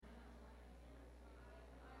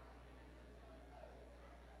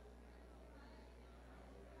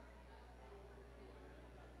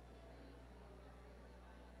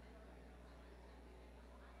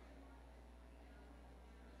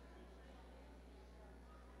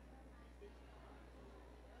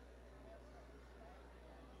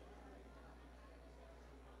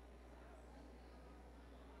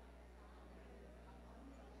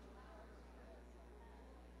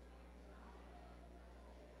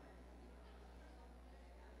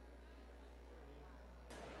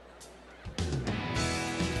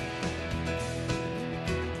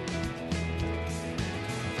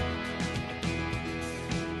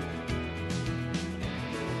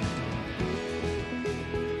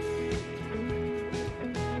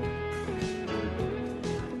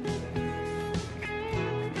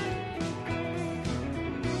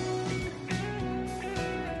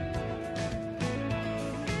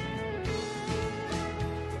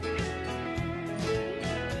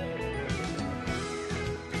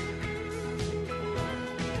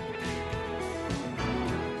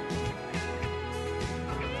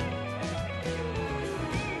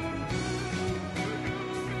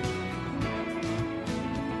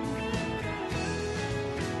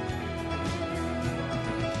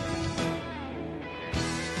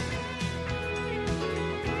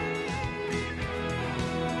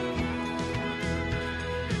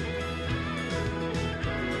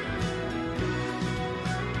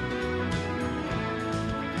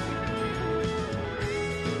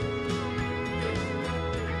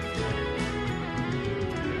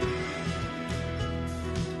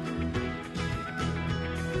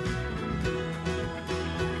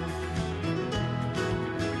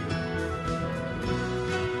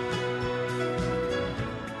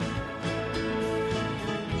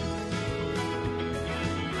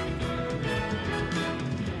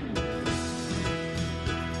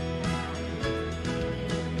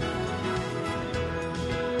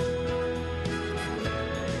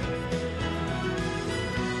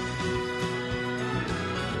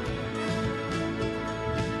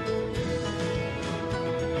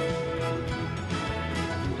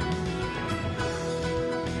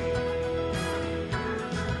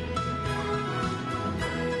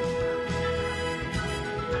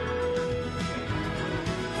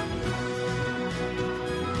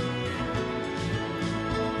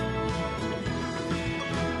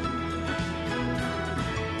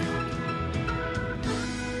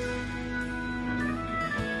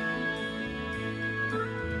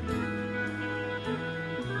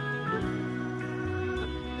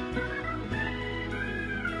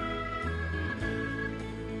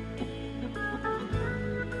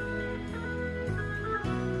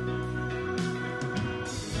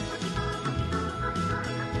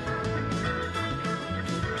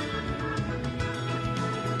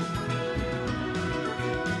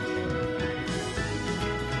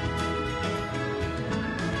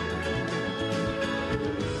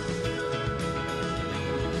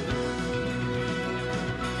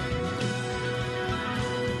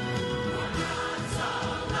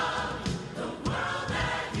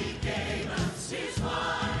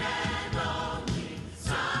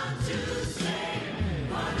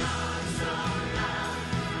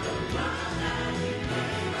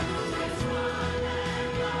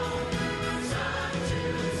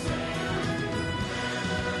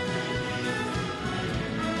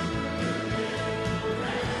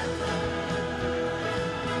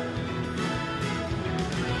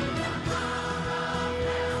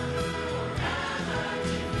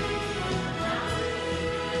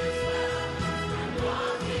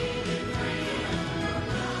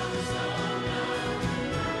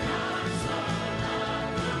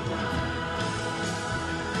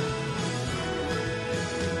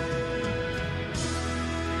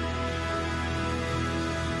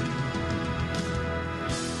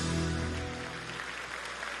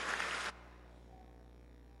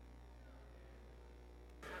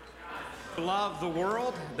love the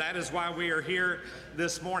world. That is why we are here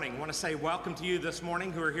this morning. I want to say welcome to you this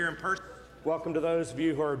morning who are here in person. Welcome to those of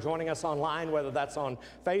you who are joining us online, whether that's on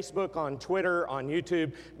Facebook, on Twitter, on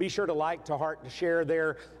YouTube. Be sure to like, to heart, to share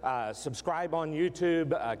there. Subscribe on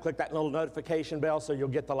YouTube. Click that little notification bell so you'll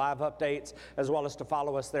get the live updates, as well as to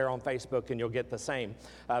follow us there on Facebook and you'll get the same.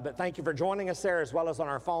 But thank you for joining us there, as well as on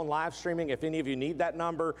our phone live streaming. If any of you need that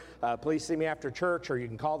number, please see me after church, or you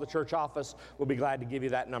can call the church office. We'll be glad to give you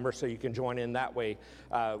that number so you can join in that way.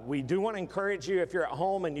 We do want to encourage you, if you're at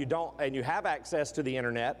home and you have access to the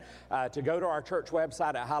internet, to go to our church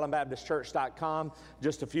website at highlandbaptistchurch.com.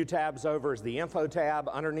 Just a few tabs over is the info tab.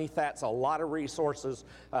 Underneath that's a lot of resources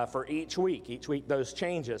for each week. Each week those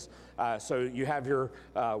changes. So you have your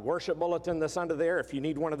worship bulletin that's under there. If you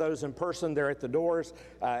need one of those in person, they're at the doors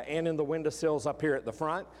and in the windowsills up here at the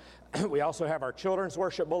front. We also have our children's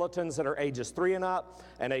worship bulletins that are ages 3 and up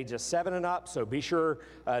and ages 7 and up. So be sure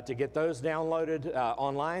to get those downloaded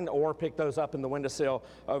online, or pick those up in the windowsill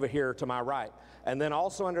over here to my right. And then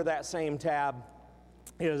also under that same tab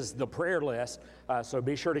is the prayer list, so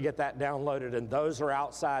be sure to get that downloaded, and those are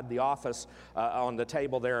outside the office on the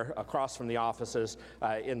table there across from the offices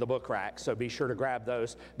in the book rack, so be sure to grab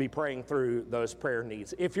those, be praying through those prayer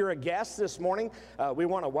needs. If you're a guest this morning, we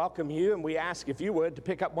want to welcome you, and we ask if you would to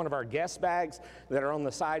pick up one of our guest bags that are on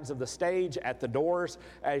the sides of the stage at the doors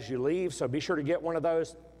as you leave, so be sure to get one of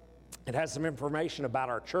those. It has some information about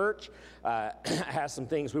our church, has some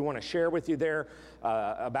things we want to share with you there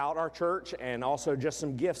about our church, and also just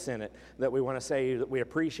some gifts in it that we want to say that we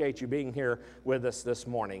appreciate you being here with us this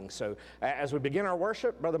morning. So as we begin our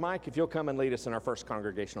worship, Brother Mike, if you'll come and lead us in our first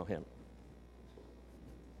congregational hymn.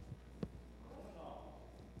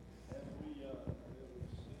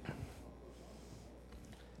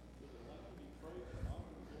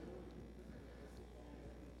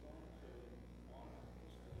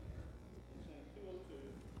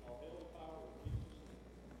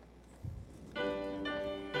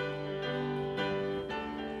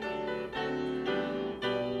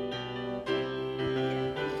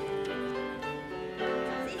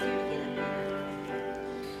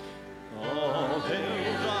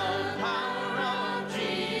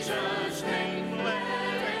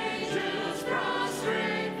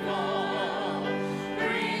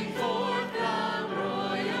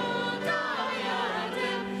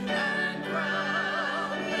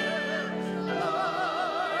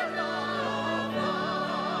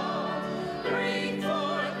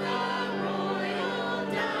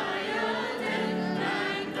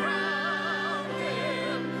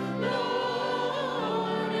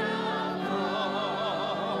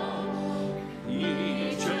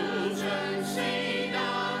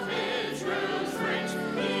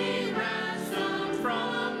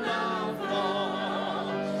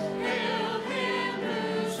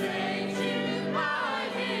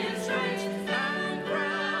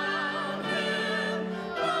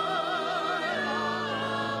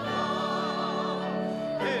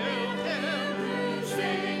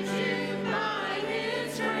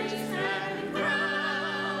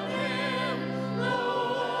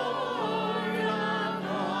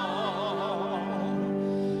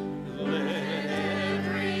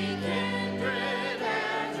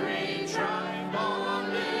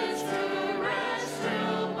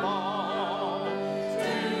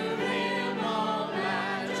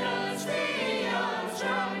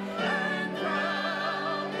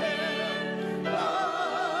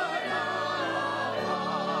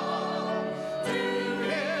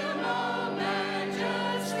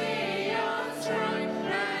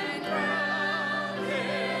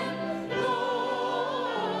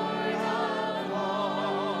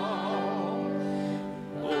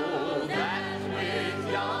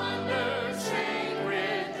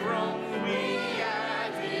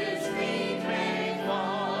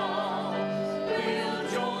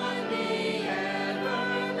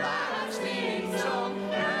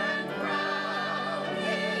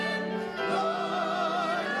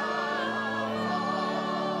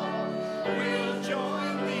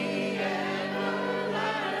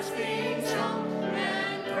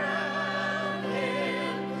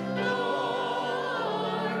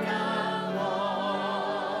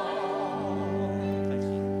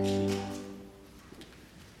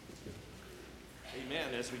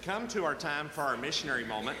 Come to our time for our missionary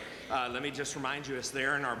moment. let me just remind you, it's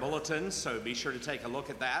there in our bulletins, so be sure to take a look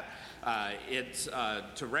at that. It's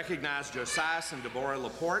to recognize Josias and Deborah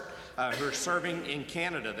Laporte, who are serving in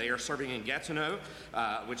Canada. They are serving in Gatineau,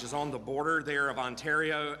 which is on the border there of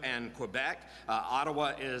Ontario and Quebec.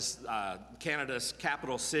 Ottawa is Canada's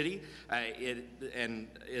capital city. And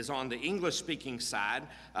is on the English-speaking side.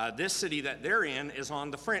 This city that they're in is on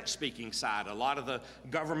the French-speaking side. A lot of the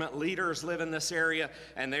government leaders live in this area,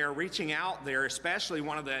 and they are reaching out there, especially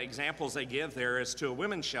one of the examples they give there is to a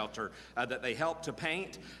women's shelter that they help to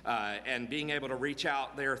paint, and being able to reach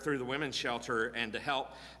out there through the women's shelter and to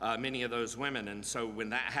help many of those women. And so when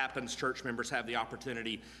that happens, church members have the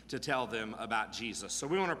opportunity to tell them about Jesus. So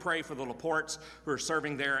we want to pray for the Laportes who are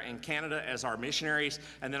serving there in Canada as our missionaries,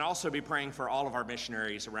 and then also be praying for all of our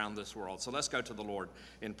missionaries around this world. So let's go to the Lord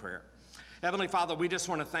in prayer. Heavenly Father, we just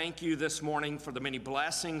want to thank you this morning for the many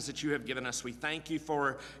blessings that you have given us. We thank you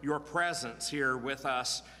for your presence here with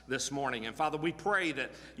us this morning. And Father, we pray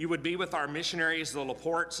that you would be with our missionaries, the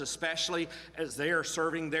Laportes, especially as they are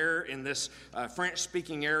serving there in this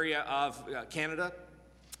French-speaking area of Canada.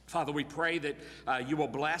 Father, we pray that you will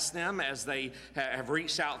bless them as they have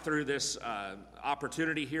reached out through this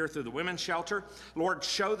opportunity here through the women's shelter. Lord,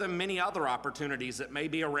 show them many other opportunities that may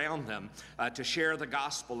be around them to share the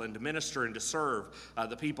gospel and to minister and to serve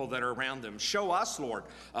the people that are around them. Show us, Lord,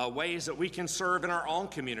 ways that we can serve in our own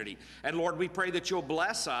community. And Lord, we pray that you'll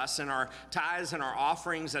bless us in our tithes and our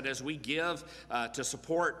offerings, that as we give to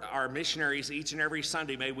support our missionaries each and every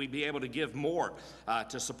Sunday, may we be able to give more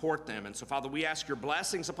to support them. And so, Father, we ask your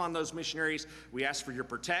blessings upon those missionaries. We ask for your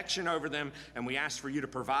protection over them, and we ask for you to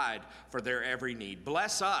provide for their every need.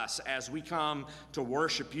 Bless us as we come to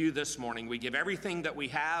worship you this morning. We give everything that we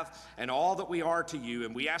have and all that we are to you,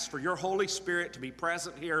 and we ask for your Holy Spirit to be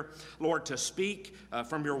present here, Lord, to speak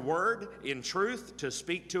from your word in truth, to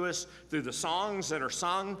speak to us through the songs that are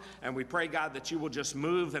sung, and we pray, God, that you will just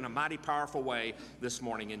move in a mighty powerful way this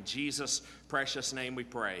morning. In Jesus' precious name we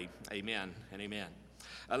pray. Amen and amen.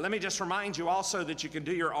 Let me just remind you also that you can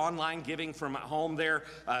do your online giving from at home there.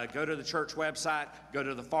 Go to the church website, go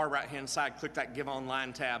to the far right-hand side, click that Give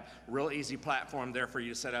Online tab. Real easy platform there for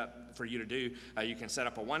you to set up, for you to do. You can set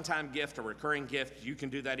up a one-time gift, a recurring gift. You can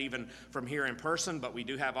do that even from here in person, but we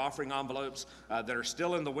do have offering envelopes that are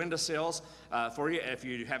still in the windowsills for you. If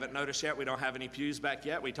you haven't noticed yet, we don't have any pews back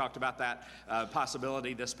yet. We talked about that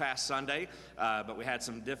possibility this past Sunday, but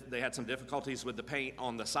they had some difficulties with the paint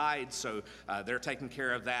on the sides, so they're taking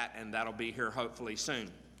care of that, and that'll be here hopefully soon.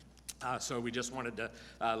 So we just wanted to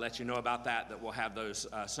let you know about that we'll have those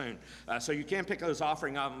soon. So you can pick those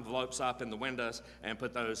offering envelopes up in the windows and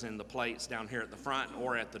put those in the plates down here at the front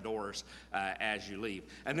or at the doors as you leave.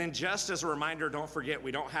 And then just as a reminder, don't forget,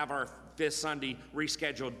 we don't have our Fifth Sunday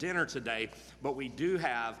rescheduled dinner today, but we do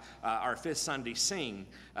have our Fifth Sunday sing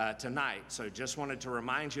tonight. So just wanted to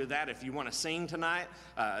remind you of that. If you want to sing tonight,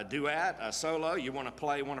 a duet, a solo, you want to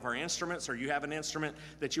play one of our instruments, or you have an instrument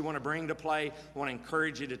that you want to bring to play, I want to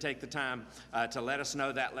encourage you to take the time to let us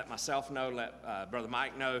know that, let myself know, let Brother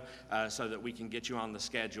Mike know, so that we can get you on the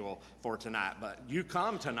schedule for tonight. But you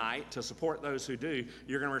come tonight to support those who do,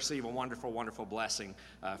 you're going to receive a wonderful, wonderful blessing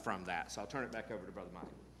from that. So I'll turn it back over to Brother Mike.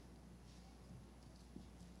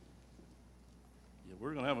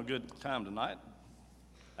 We're going to have a good time tonight.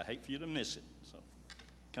 I hate for you to miss it, so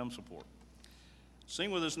come support. Sing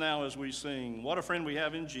with us now as we sing What a Friend We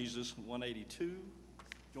Have in Jesus, 182.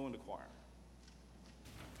 Join the choir.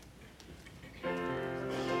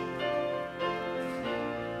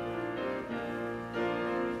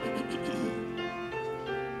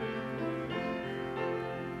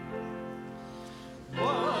 What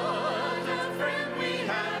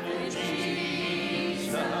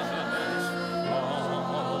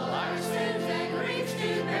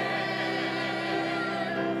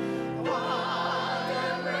a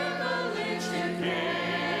privilege to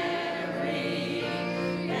carry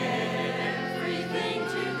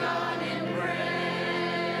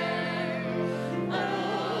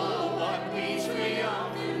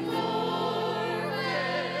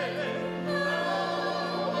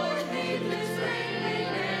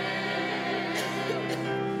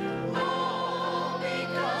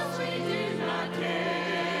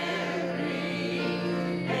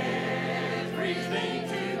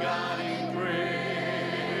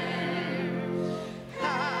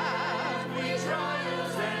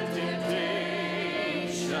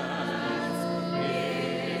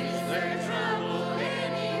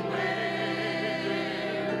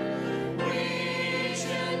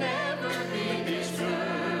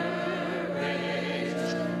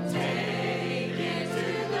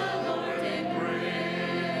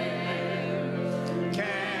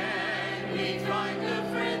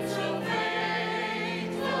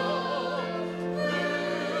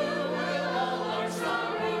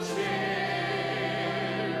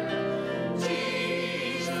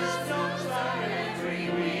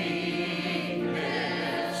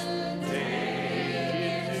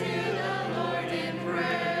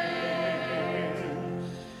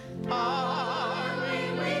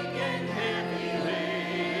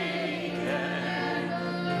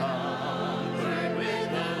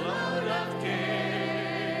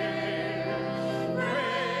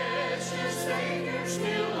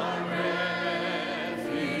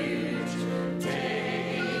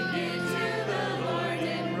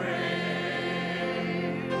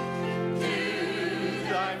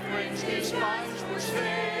his stripes were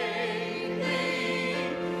saved.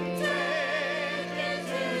 Take it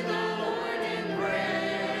to the Lord in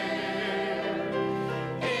prayer.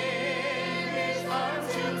 In his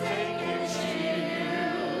arms he'll take and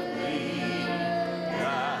shield thee.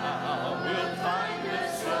 Thou wilt find the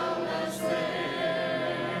solace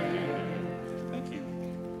there. Thank you.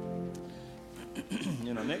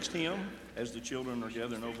 In our next hymn, as the children are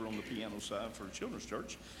gathering over on the piano side for Children's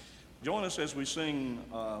Church, join us as we sing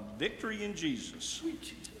Victory in Jesus.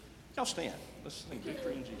 Y'all stand. Let's sing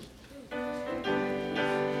Victory in Jesus.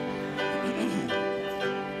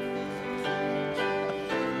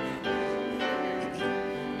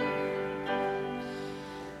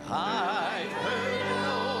 I heard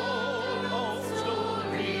an old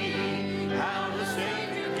story, how the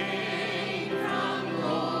Savior came from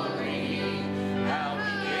glory, how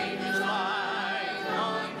he gave his life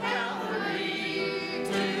on Calvary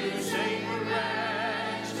to save a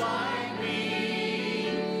wretch like me.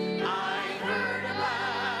 I heard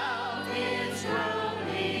about his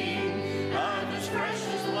groaning, of his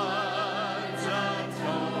precious blood's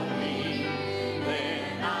atoning.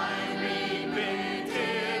 Then I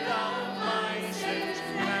repented of my sins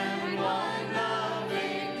and won the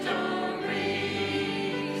victory.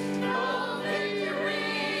 Oh,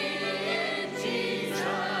 victory in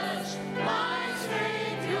Jesus, my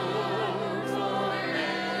Savior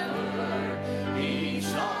forever. He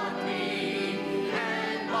sought me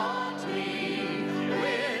and bought me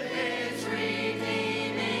with his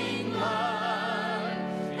redeeming blood.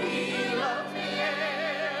 He loved me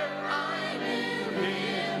ere I knew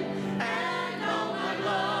him, and all my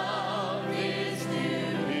love is to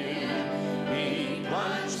him. He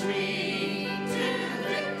plunged me to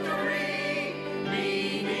victory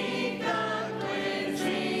beneath the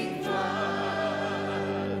cleansing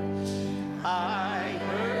flood. I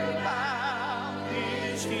heard about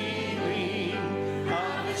his healing,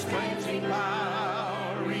 of his cleansing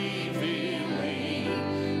power revealing,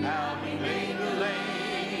 how he made the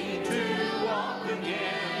lame to walk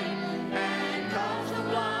again and caused the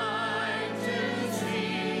blind to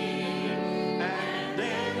see. And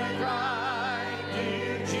then I cried,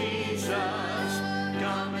 dear Jesus,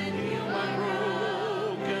 come and heal my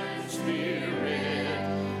broken spirit.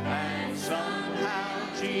 And somehow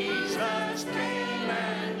Jesus came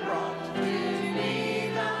and brought to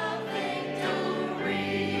me the victory.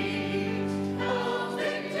 Oh,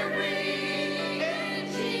 victory in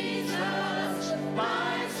Jesus,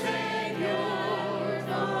 my Savior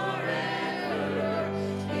forever.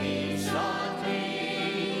 He sought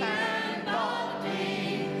me and bought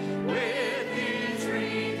me with his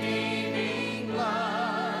redeeming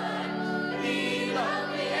blood. He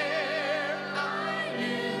loved me ere I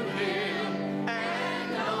knew him,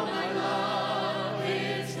 and all my love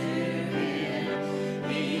is to him.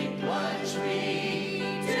 He plunged me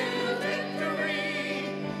to victory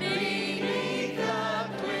beneath the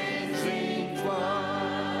cleansing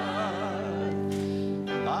flood.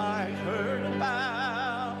 I heard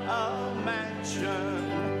about a mansion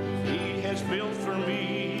he has built for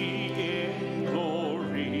me in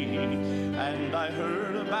glory, and I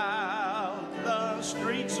heard about the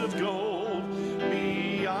streets of gold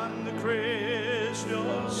beyond the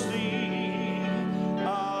crystal sea,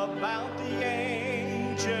 about the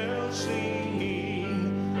angels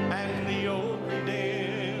singing and the old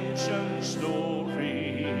redemption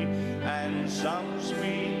story, and some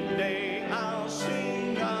sweet day I'll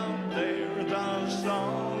sing out there the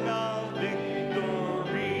song of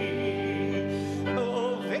victory.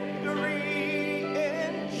 Oh, victory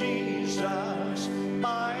in Jesus,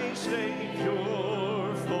 my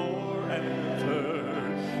Savior forever.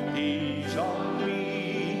 He sought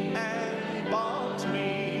me and bought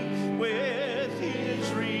me with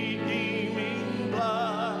his redeeming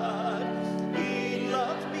blood. He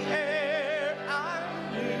loved me ere I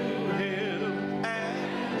knew him,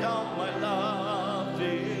 and all my love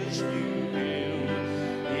is to him.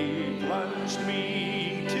 He plunged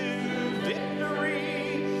me to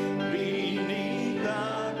victory beneath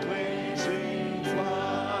the cleansing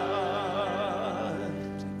flood.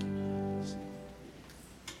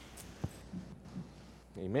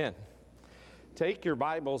 Amen. Take your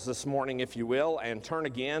Bibles this morning, if you will, and turn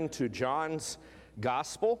again to John's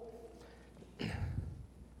Gospel.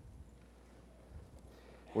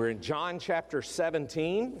 We're in John chapter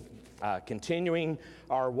 17, continuing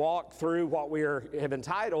our walk through what we have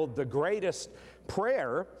entitled The Greatest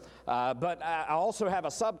Prayer. But I also have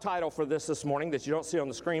a subtitle for this morning that you don't see on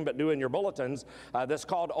the screen but do in your bulletins that's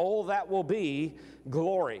called Oh, That Will Be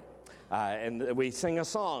Glory. And we sing a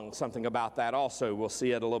song, something about that also. We'll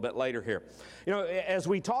see it a little bit later here. You know, as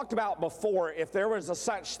we talked about before, if there was a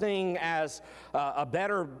such thing as a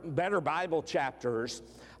better Bible chapters,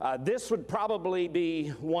 this would probably be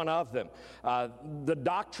one of them. The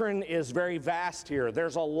doctrine is very vast here.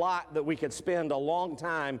 There's a lot that we could spend a long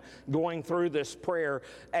time going through this prayer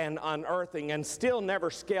and unearthing and still never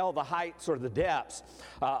scale the heights or the depths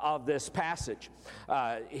of this passage.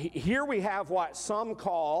 Here we have what some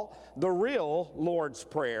call the real Lord's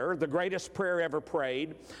Prayer, the greatest prayer ever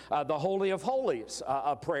prayed, the Holy of Holies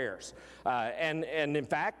of prayers. And in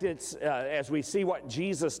fact, it's as we see what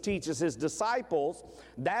Jesus teaches his disciples,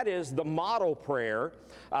 that is the model prayer.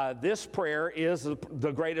 This prayer is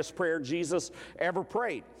the greatest prayer Jesus ever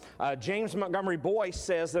prayed. James Montgomery Boyce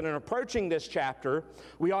says that in approaching this chapter,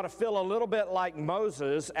 we ought to feel a little bit like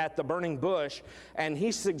Moses at the burning bush, and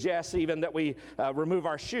he suggests even that we remove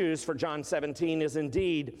our shoes, for John 17 is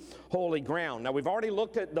indeed holy ground. Now, we've already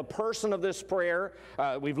looked at the person of this prayer.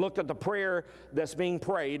 We've looked at the prayer that's being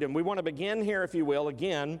prayed, and we want to begin here, if you will,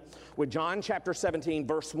 again with John chapter 17,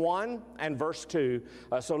 verse 1 and verse 2.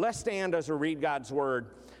 So let's stand as we read God's word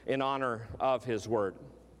in honor of his word.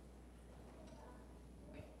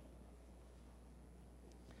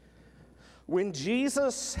 When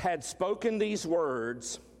Jesus had spoken these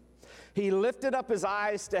words, he lifted up his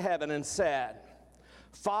eyes to heaven and said,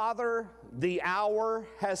 Father, the hour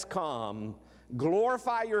has come.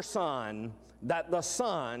 Glorify your Son, that the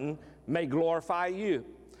Son may glorify you,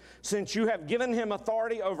 since you have given him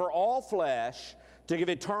authority over all flesh to give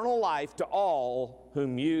eternal life to all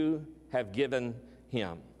whom you have given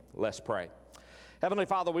him. Let's pray. Heavenly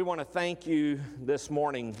Father, we want to thank you this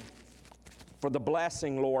morning for the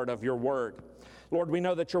blessing, Lord, of your word. Lord, we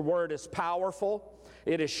know that your word is powerful.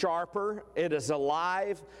 It is sharper. It is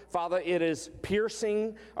alive. Father, it is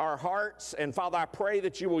piercing our hearts. And Father, I pray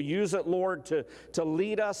that you will use it, Lord, to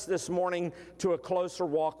lead us this morning to a closer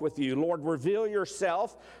walk with you. Lord, reveal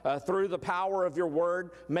yourself through the power of your word.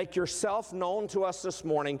 Make yourself known to us this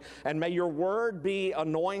morning. And may your word be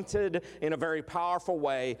anointed in a very powerful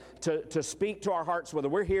way to speak to our hearts, whether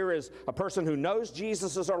we're here as a person who knows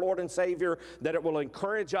Jesus as our Lord and Savior, that it will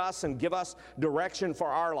encourage us and give us direction for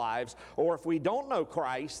our lives, or if we don't know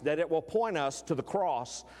Christ, that it will point us to the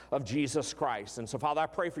cross of Jesus Christ. And so, Father, I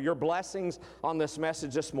pray for your blessings on this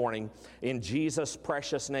message this morning. In Jesus'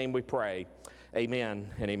 precious name we pray. Amen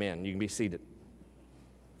and amen. You can be seated.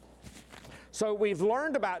 So we've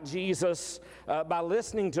learned about Jesus by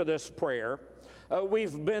listening to this prayer.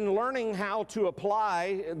 We've been learning how to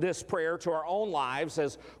apply this prayer to our own lives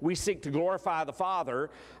as we seek to glorify the Father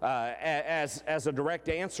as a direct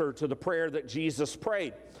answer to the prayer that Jesus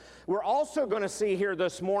prayed. We're also going to see here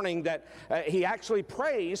this morning that he actually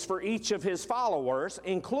prays for each of his followers,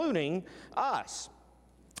 including us.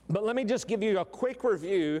 But let me just give you a quick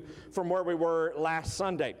review from where we were last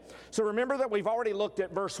Sunday. So remember that we've already looked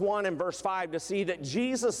at verse 1 and verse 5 to see that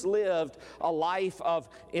Jesus lived a life of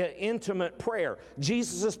intimate prayer.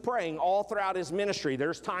 Jesus is praying all throughout his ministry.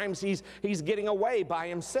 There's times he's getting away by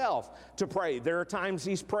himself to pray. There are times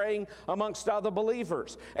he's praying amongst other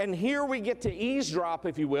believers. And here we get to eavesdrop,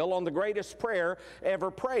 if you will, on the greatest prayer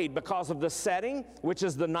ever prayed because of the setting, which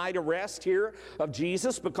is the night of rest here of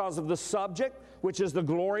Jesus, because of the subject, which is the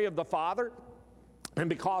glory of the Father, and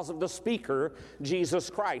because of the speaker, Jesus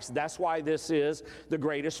Christ. That's why this is the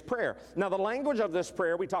greatest prayer. Now, the language of this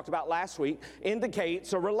prayer we talked about last week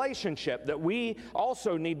indicates a relationship that we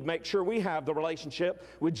also need to make sure we have the relationship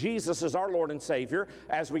with Jesus as our Lord and Savior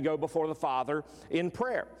as we go before the Father in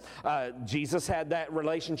prayer. Jesus had that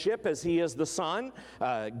relationship as he is the Son,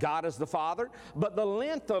 God is the Father, but the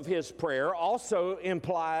length of his prayer also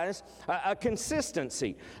implies a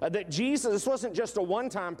consistency. That Jesus, this wasn't just a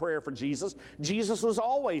one-time prayer for Jesus. Jesus was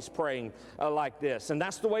always praying like this, and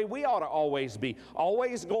that's the way we ought to always be.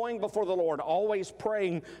 Always going before the Lord, always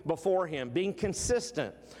praying before him, being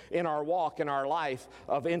consistent in our walk, in our life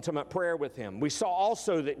of intimate prayer with him. We saw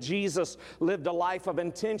also that Jesus lived a life of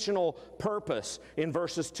intentional purpose in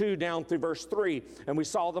verses 2 down through verse 3, and we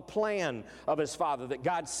saw the plan of his Father, that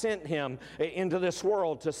God sent him into this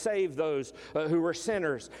world to save those who were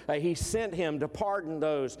sinners. He sent him to pardon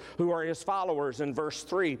those who are his followers in verse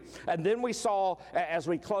 3. And then we saw, as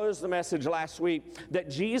we closed the message last week, that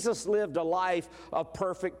Jesus lived a life of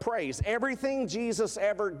perfect praise. Everything Jesus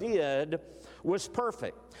ever did was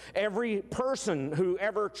perfect. Every person who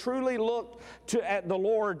ever truly looked at the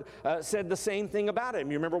Lord said the same thing about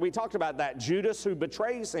him. You remember we talked about that. Judas, who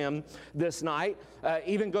betrays him this night,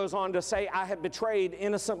 even goes on to say, I have betrayed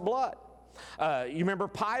innocent blood. You remember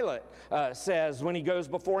Pilate says when he goes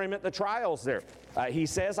before him at the trials there, he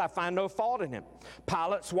says, I find no fault in him.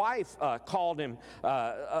 Pilate's wife called him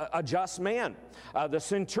a just man. The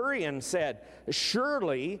centurion said,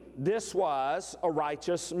 surely this was a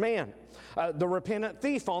righteous man. The repentant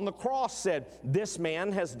thief on the cross said, this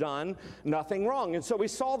man has done nothing wrong. And so we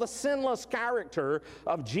saw the sinless character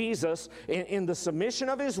of Jesus in the submission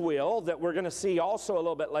of his will that we're going to see also a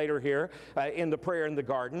little bit later here in the prayer in the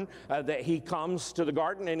garden, that he comes to the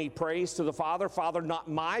garden and he prays to the Father, Father, not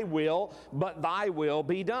my will, but thy will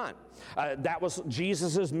be done. That was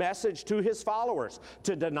Jesus' message to his followers,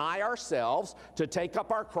 to deny ourselves, to take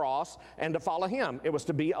up our cross, and to follow him. It was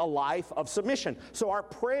to be a life of submission. So our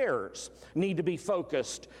prayers need to be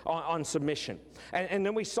focused on submission. And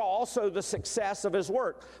then we saw also the success of his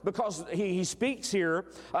work, because he speaks here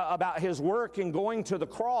about his work in going to the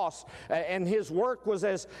cross, and his work was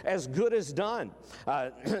as good as done.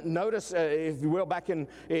 Notice, if you will, back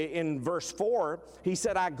in verse 4, he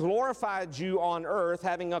said, I glorified you on earth,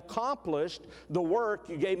 having accomplished the work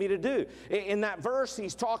you gave me to do. In that verse,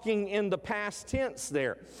 he's talking in the past tense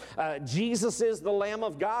there. Jesus is the Lamb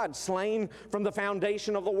of God, slain from the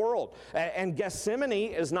foundation of the world. And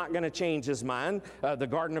Gethsemane is not going to change his mind, the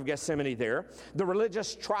Garden of Gethsemane there. The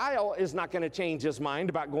religious trial is not going to change his mind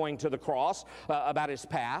about going to the cross, about his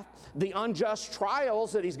path. The unjust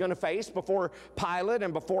trials that he's going to face before Pilate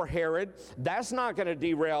and before Herod, that's not going to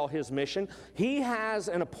derail his mission. He has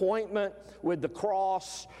an appointment with the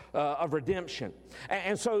cross of redemption.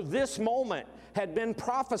 And so this moment had been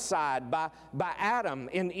prophesied by Adam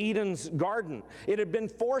in Eden's garden. It had been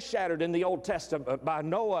foreshadowed in the Old Testament by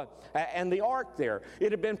Noah and the ark there.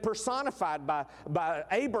 It had been personified by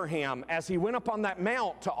Abraham as he went up on that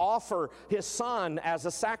mount to offer his son as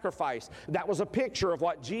a sacrifice. That was a picture of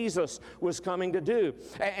what Jesus was coming to do.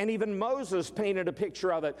 And even Moses painted a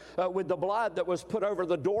picture of it with the blood that was put over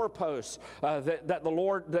the doorposts,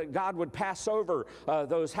 that God would pass over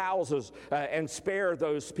those houses and spare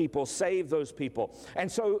those people, save those people.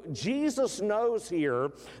 And so Jesus knows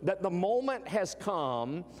here that the moment has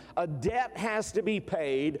come, a debt has to be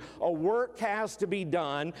paid, a work has to be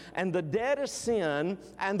done, and the debt is sin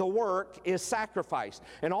and the work is sacrifice.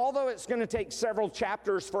 And although it's going to take several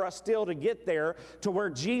chapters for us still to get there to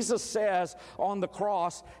where Jesus says on the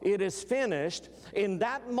cross, it is finished, in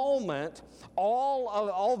that moment,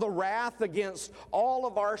 all the wrath against all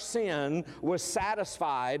of our sin was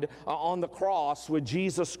satisfied on the cross with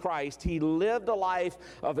Jesus Christ. He lived a life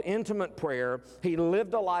of intimate prayer. He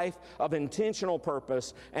lived a life of intentional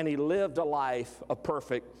purpose, and he lived a life of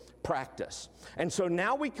perfect practice. And so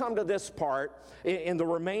now we come to this part in the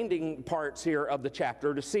remaining parts here of the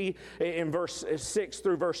chapter to see in verse 6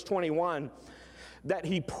 through verse 21 that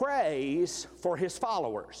he prays for his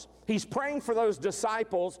followers. He's praying for those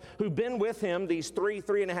disciples who've been with him these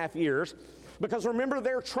 3.5 years, because remember,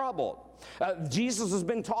 they're troubled. Jesus has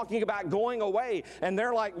been talking about going away, and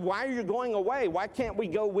they're like, why are you going away? Why can't we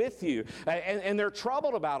go with you? And they're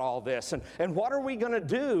troubled about all this. And what are we going to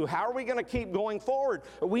do? How are we going to keep going forward?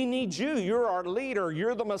 We need you. You're our leader.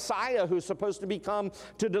 You're the Messiah who's supposed to come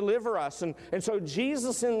to deliver us. And so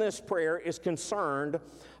Jesus in this prayer is concerned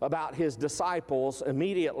about his disciples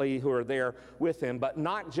immediately who are there with him, but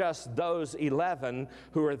not just those 11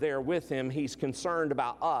 who are there with him. He's concerned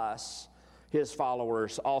about us, his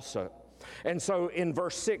followers also. And so in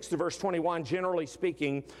verse 6 to verse 21, generally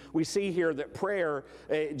speaking, we see here that prayer,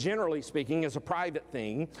 generally speaking, is a private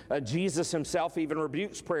thing. Jesus himself even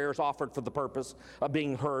rebukes prayers offered for the purpose of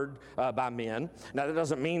being heard by men. Now, that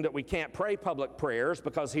doesn't mean that we can't pray public prayers,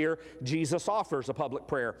 because here Jesus offers a public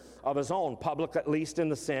prayer of his own, public at least in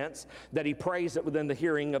the sense that he prays it within the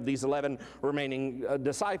hearing of these 11 remaining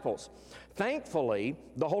disciples. Thankfully,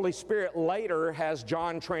 the Holy Spirit later has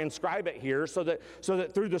John transcribe it here so that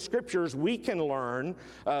through the Scriptures we can learn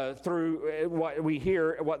through what we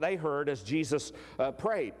hear, what they heard as Jesus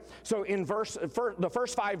prayed. So in the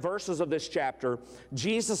first 5 verses of this chapter,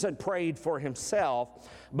 Jesus had prayed for himself,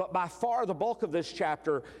 but by far the bulk of this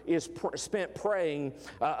chapter is spent praying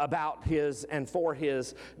about his and for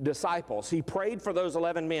his disciples. He prayed for those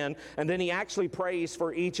 11 men, and then he actually prays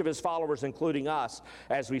for each of his followers, including us,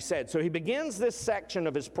 as we said. So he begins this section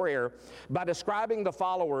of his prayer by describing the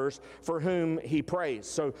followers for whom he prays.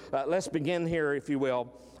 So let's begin here, if you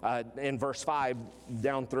will, in verse 5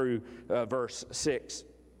 down through verse 6.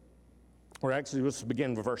 Or actually, let's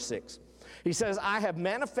begin with verse 6. He says, I have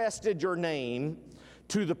manifested your name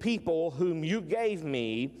to the people whom you gave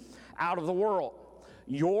me out of the world.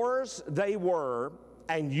 Yours they were,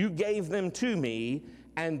 and you gave them to me,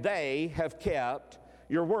 and they have kept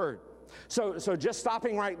your word. So just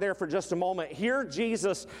stopping right there for just a moment, here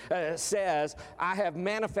Jesus says, I have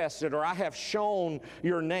manifested or I have shown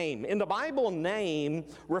your name. In the Bible, name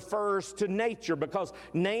refers to nature because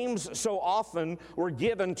names so often were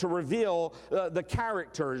given to reveal the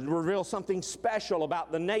character, reveal something special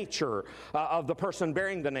about the nature of the person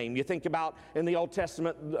bearing the name. You think about in the Old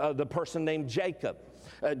Testament the person named Jacob.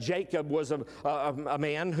 Jacob was a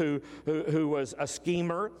man who was a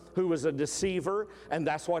schemer, who was a deceiver, and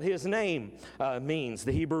that's what his name means.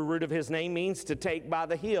 The Hebrew root of his name means to take by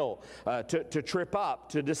the heel, to trip up,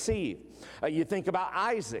 to deceive. You think about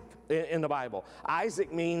Isaac in the Bible.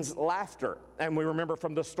 Isaac means laughter. And we remember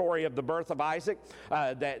from the story of the birth of Isaac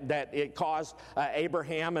that it caused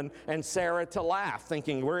Abraham and Sarah to laugh,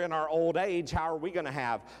 thinking, we're in our old age, how are we going to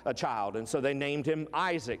have a child? And so they named him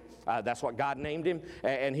Isaac. That's what God named him,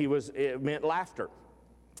 and it meant laughter.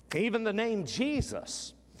 Even the name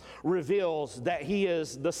Jesus reveals that he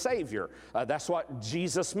is the Savior. That's what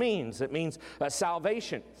Jesus means. It means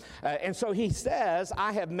salvation. And so he says,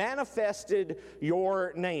 I have manifested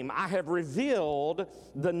your name. I have revealed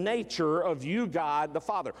the nature of you, God the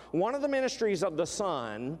Father. One of the ministries of the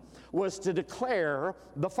Son was to declare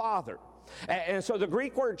the Father. And so the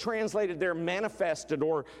Greek word translated there, manifested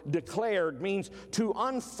or declared, means to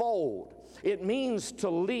unfold. It means to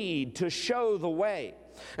lead, to show the way.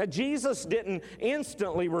 Jesus didn't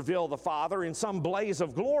instantly reveal the Father in some blaze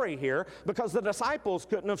of glory here because the disciples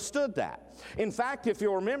couldn't have stood that. In fact, if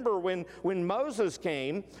you remember when Moses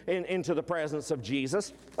came into the presence of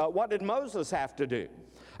Jesus, what did Moses have to do?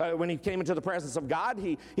 When he came into the presence of God,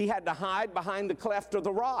 he had to hide behind the cleft of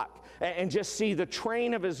the rock and just see the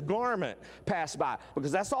train of his garment pass by,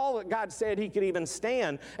 because that's all that God said he could even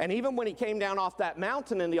stand. And even when he came down off that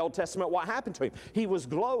mountain in the Old Testament, what happened to him? He was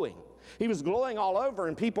glowing. He was glowing all over,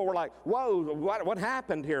 and people were like, whoa, what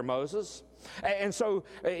happened here, Moses? And so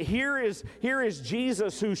here is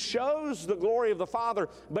Jesus who shows the glory of the Father,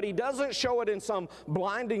 but he doesn't show it in some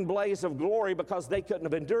blinding blaze of glory because they couldn't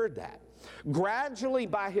have endured that. Gradually,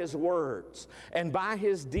 by his words and by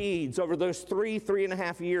his deeds over those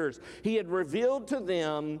 3.5 years, he had revealed to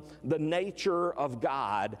them the nature of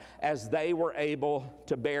God as they were able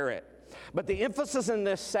to bear it. But the emphasis in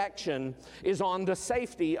this section is on the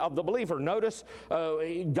safety of the believer. Notice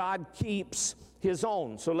God keeps his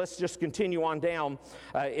own. So let's just continue on down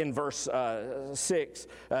in verse 6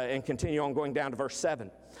 and continue on going down to verse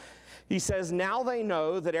 7. He says, now they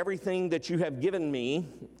know that everything that you have given me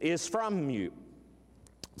is from you.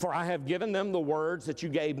 For I have given them the words that you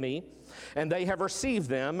gave me, and they have received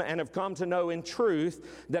them and have come to know in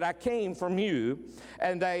truth that I came from you,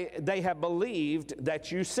 and they have believed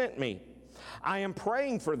that you sent me. I am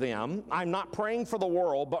praying for them. I'm not praying for the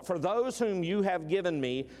world, but for those whom you have given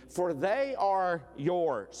me, for they are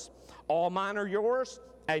yours. All mine are yours,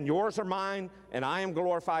 and yours are mine, and I am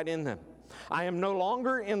glorified in them. I am no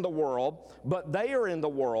longer in the world, but they are in the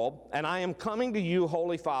world, and I am coming to you,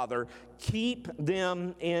 Holy Father. Keep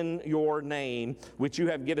them in your name, which you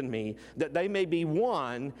have given me, that they may be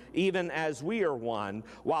one, even as we are one.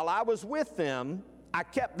 While I was with them, I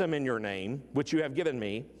kept them in your name, which you have given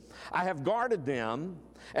me. I have guarded them,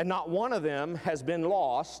 and not one of them has been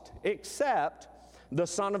lost, except the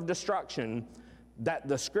son of destruction, that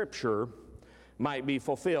the scripture might be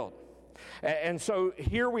fulfilled. And so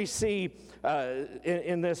here we see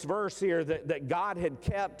in this verse here that God had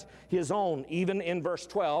kept his own, even in verse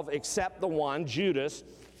 12, except the one, Judas,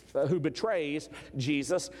 who betrays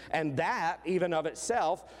Jesus. And that, even of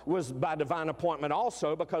itself, was by divine appointment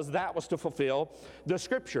also, because that was to fulfill the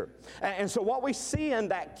scripture. And so what we see in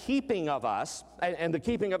that keeping of us and the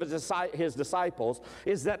keeping of his disciples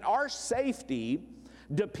is that our safety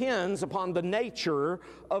depends upon the nature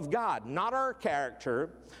of God, not our character,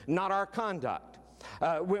 not our conduct.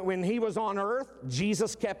 When he was on earth,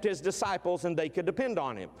 Jesus kept his disciples and they could depend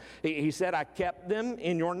on him. He said, I kept them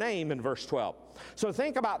in your name in verse 12. So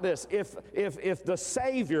think about this. If the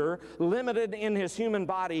Savior, limited in his human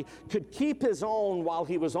body, could keep his own while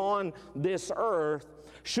he was on this earth,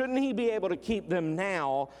 shouldn't he be able to keep them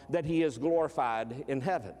now that he is glorified in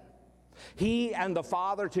heaven? He and the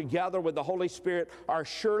Father, together with the Holy Spirit, are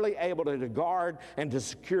surely able to guard and to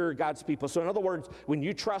secure God's people. So in other words, when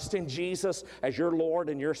you trust in Jesus as your Lord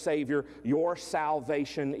and your Savior, your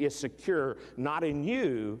salvation is secure, not in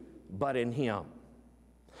you, but in him.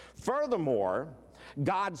 Furthermore,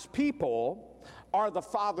 God's people are the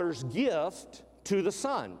Father's gift to the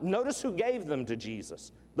Son. Notice who gave them to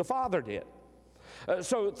Jesus. The Father did.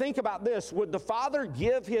 So think about this. Would the Father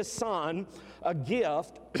give his Son a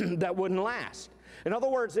gift that wouldn't last? In other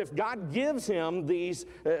words, if God gives him these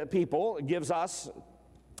people, gives us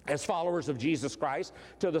as followers of Jesus Christ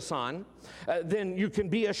to the Son, then you can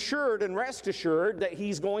be assured and rest assured that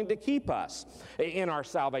He's going to keep us in our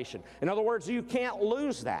salvation. In other words, you can't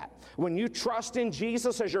lose that. When you trust in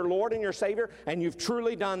Jesus as your Lord and your Savior, and you've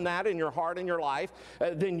truly done that in your heart and your life,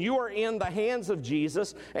 then you are in the hands of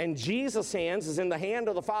Jesus, and Jesus' hands is in the hand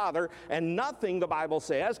of the Father, and nothing, the Bible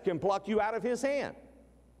says, can pluck you out of His hand.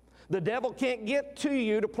 The devil can't get to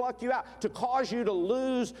you to pluck you out, to cause you to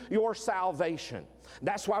lose your salvation.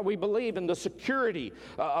 That's why we believe in the security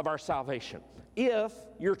of our salvation, if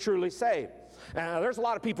you're truly saved. There's a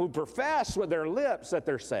lot of people who profess with their lips that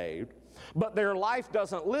they're saved, but their life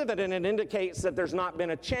doesn't live it, and it indicates that there's not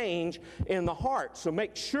been a change in the heart. So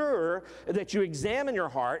make sure that you examine your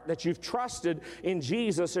heart, that you've trusted in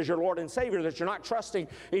Jesus as your Lord and Savior, that you're not trusting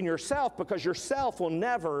in yourself, because yourself will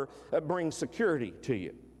never bring security to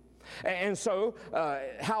you. And so,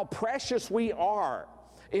 how precious we are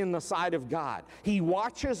in the sight of God. He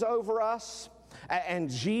watches over us, and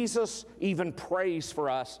Jesus even prays for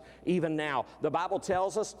us even now. The Bible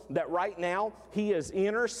tells us that right now He is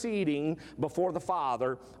interceding before the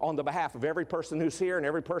Father on the behalf of every person who's here and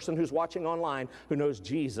every person who's watching online who knows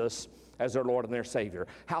Jesus as their Lord and their Savior.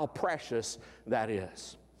 How precious that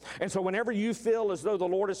is. And so whenever you feel as though the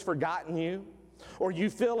Lord has forgotten you, or you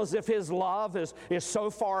feel as if His love is so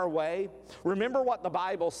far away, remember what the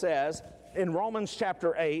Bible says in Romans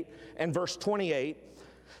chapter 8 and verse 28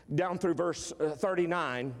 down through verse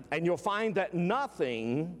 39, and you'll find that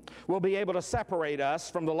nothing will be able to separate us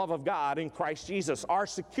from the love of God in Christ Jesus. Our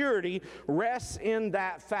security rests in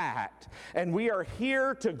that fact, and we are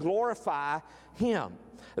here to glorify Him.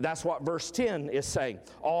 That's what verse 10 is saying.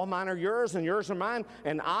 All mine are yours, and yours are mine,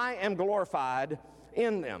 and I am glorified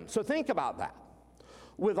in them. So think about that.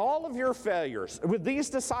 With all of your failures, with these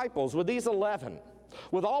disciples, with these 11,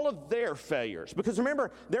 with all of their failures, because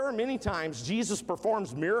remember, there are many times Jesus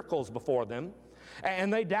performs miracles before them,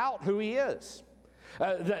 and they doubt who He is.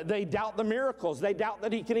 They doubt the miracles. They doubt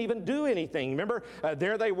that He can even do anything. Remember,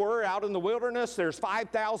 there they were out in the wilderness. There's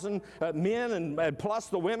 5,000 men and plus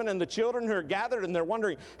the women and the children who are gathered, and they're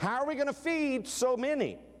wondering, how are we going to feed so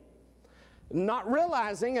many? Not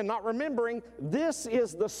realizing and not remembering, this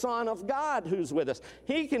is the Son of God who's with us.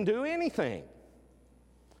 He can do anything.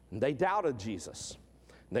 And they doubted Jesus.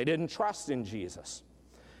 They didn't trust in Jesus.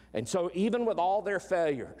 And so even with all their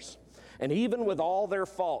failures, and even with all their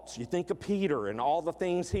faults, you think of Peter and all the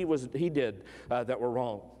things he did that were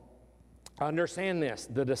wrong. Understand this,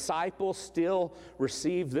 the disciples still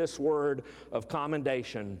received this word of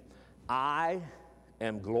commendation: I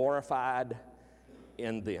am glorified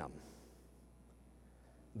in them.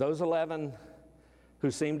 Those 11 who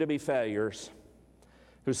seem to be failures,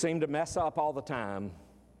 who seem to mess up all the time,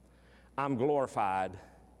 I'm glorified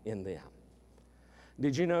in them.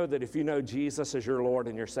 Did you know that if you know Jesus as your Lord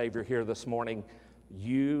and your Savior here this morning,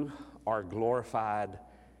 you are glorified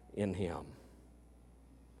in Him?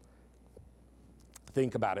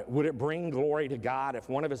 Think about it. Would it bring glory to God if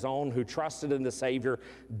one of His own who trusted in the Savior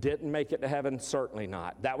didn't make it to heaven? Certainly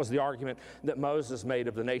not. That was the argument that Moses made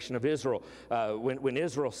of the nation of Israel when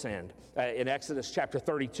Israel sinned. In Exodus chapter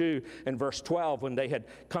 32 and verse 12, when they had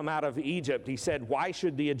come out of Egypt, he said, "Why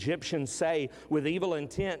should the Egyptians say, with evil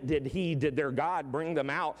intent did their God bring them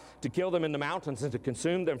out to kill them in the mountains and to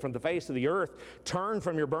consume them from the face of the earth? Turn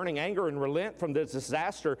from your burning anger and relent from this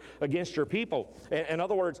disaster against your people." In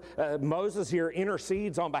other words, Moses here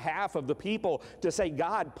intercedes on behalf of the people to say,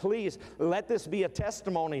 God, please let this be a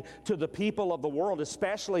testimony to the people of the world,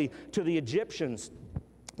 especially to the Egyptians,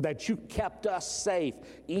 that you kept us safe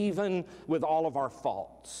even with all of our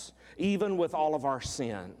faults, even with all of our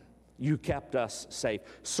sin. You kept us safe.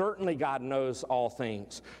 Certainly God knows all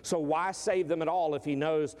things. So why save them at all if He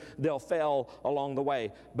knows they'll fail along the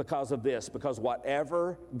way? Because of this, because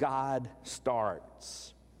whatever God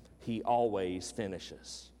starts, He always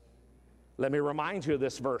finishes. Let me remind you of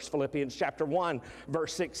this verse, Philippians chapter 1,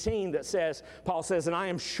 verse 16, that says, Paul says, "And I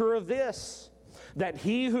am sure of this, that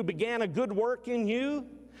He who began a good work in you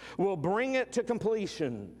will bring it to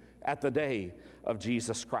completion at the day of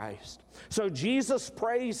Jesus Christ." So Jesus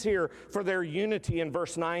prays here for their unity in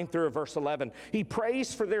verse 9 through verse 11. He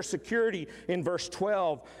prays for their security in verse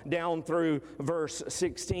 12 down through verse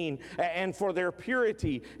 16, and for their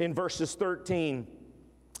purity in verses 13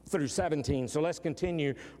 through 17. So let's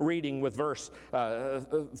continue reading with verse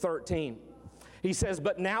 13. He says,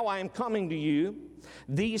 "But now I am coming to you.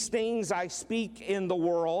 These things I speak in the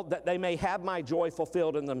world, that they may have my joy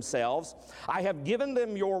fulfilled in themselves. I have given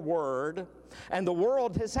them your word, and the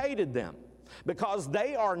world has hated them, because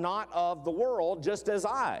they are not of the world, just as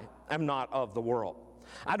I am not of the world.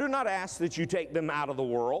 I do not ask that you take them out of the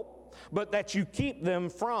world, but that you keep them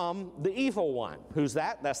from the evil one. Who's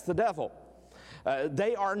that? That's the devil.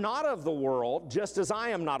 They are not of the world, just as I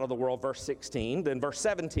am not of the world, verse 16. Then verse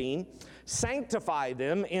 17, sanctify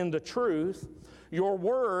them in the truth. Your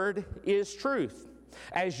word is truth.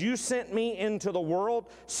 As you sent me into the world,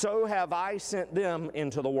 so have I sent them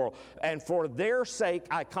into the world. And for their sake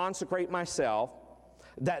I consecrate myself,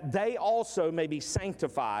 that they also may be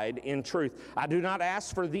sanctified in truth. I do not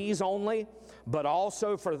ask for these only, but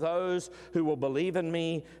also for those who will believe in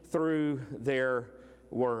me through their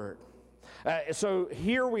word. So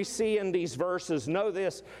here we see in these verses, know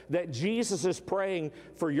this, that Jesus is praying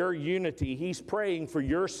for your unity. He's praying for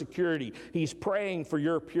your security. He's praying for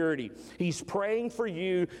your purity. He's praying for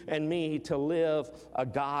you and me to live a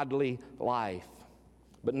godly life.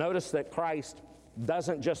 But notice that Christ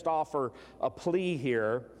doesn't just offer a plea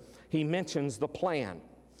here. He mentions the plan.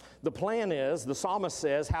 The plan is, the psalmist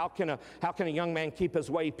says, how can a young man keep his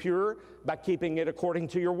way pure? By keeping it according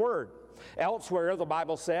to your word. Elsewhere, the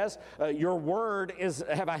Bible says, your word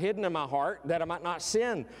have I hidden in my heart that I might not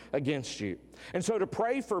sin against you. And so to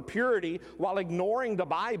pray for purity while ignoring the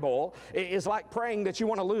Bible is like praying that you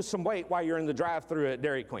want to lose some weight while you're in the drive-thru at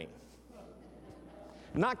Dairy Queen.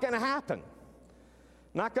 Not going to happen.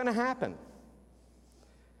 Not going to happen.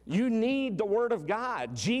 You need the Word of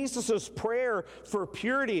God. Jesus' prayer for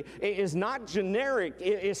purity is not generic,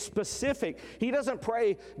 it is specific. He doesn't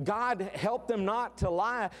pray, God, help them not to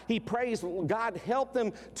lie. He prays, God, help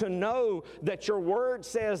them to know that your Word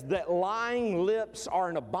says that lying lips are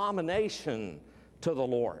an abomination to the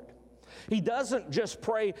Lord. He doesn't just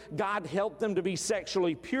pray, God, help them to be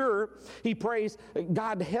sexually pure. He prays,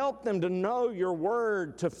 God, help them to know your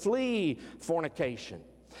Word, to flee fornication.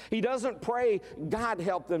 He doesn't pray, God,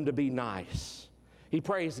 help them to be nice. He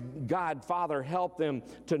prays, God, Father, help them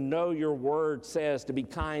to know your word says to be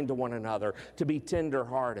kind to one another, to be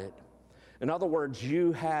tender-hearted. In other words,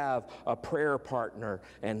 you have a prayer partner,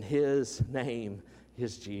 and his name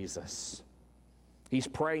is Jesus. He's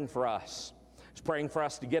praying for us. He's praying for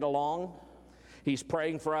us to get along. He's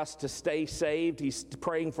praying for us to stay saved. He's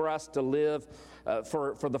praying for us to live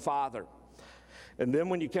for the Father. And then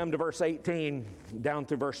when you come to verse 18 down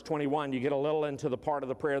through verse 21, you get a little into the part of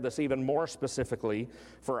the prayer that's even more specifically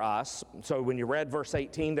for us. So when you read verse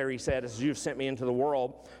 18 there, he said, as you've sent me into the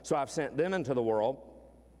world, so I've sent them into the world.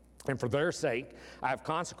 And for their sake, I have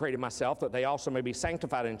consecrated myself that they also may be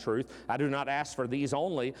sanctified in truth. I do not ask for these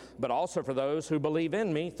only, but also for those who believe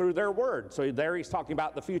in me through their word. So there he's talking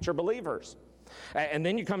about the future believers. And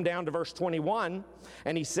then you come down to verse 21,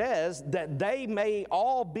 and he says that they may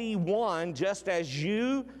all be one, just as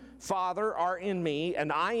you, Father, are in me,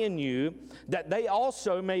 and I in you, that they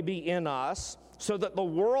also may be in us, so that the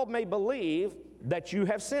world may believe that you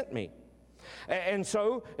have sent me. And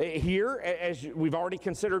so here, as we've already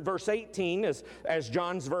considered verse 18 as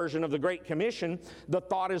John's version of the Great Commission, the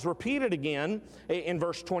thought is repeated again in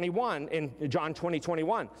verse 21, in John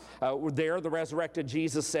 20:21. There the resurrected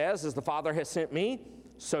Jesus says, as the Father has sent me,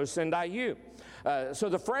 so send I you. So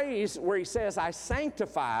the phrase where he says, I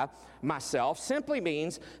sanctify myself, simply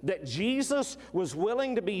means that Jesus was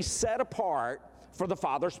willing to be set apart for the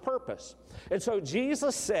Father's purpose. And so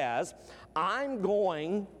Jesus says, I'm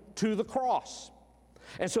going to the cross.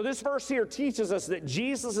 And so this verse here teaches us that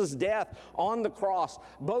Jesus' death on the cross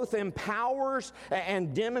both empowers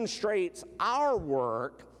and demonstrates our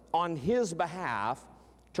work on his behalf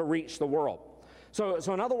to reach the world. So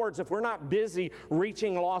in other words, if we're not busy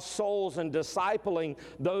reaching lost souls and discipling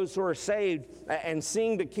those who are saved and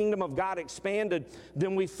seeing the kingdom of God expanded,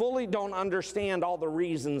 then we fully don't understand all the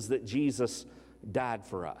reasons that Jesus died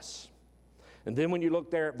for us. And then when you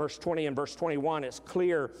look there at verse 20 and verse 21, it's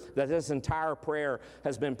clear that this entire prayer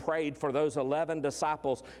has been prayed for those 11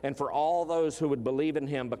 disciples and for all those who would believe in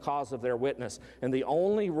him because of their witness. And the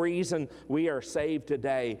only reason we are saved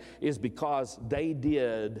today is because they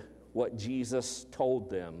did what Jesus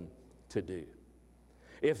told them to do.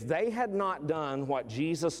 If they had not done what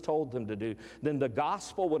Jesus told them to do, then the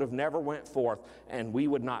gospel would have never went forth and we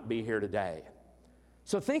would not be here today.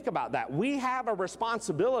 So think about that. We have a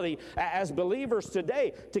responsibility as believers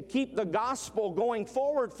today to keep the gospel going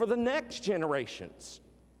forward for the next generations,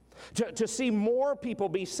 to see more people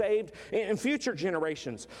be saved in future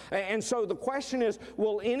generations. And so the question is,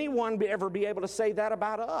 will anyone ever be able to say that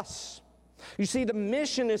about us? You see, the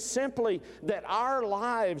mission is simply that our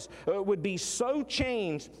lives would be so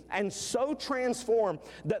changed and so transformed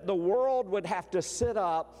that the world would have to sit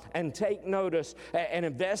up and take notice and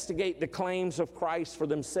investigate the claims of Christ for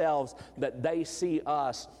themselves that they see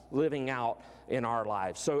us living out in our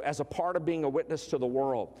lives. So as a part of being a witness to the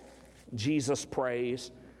world, Jesus prays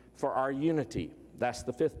for our unity. That's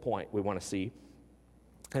the fifth point we want to see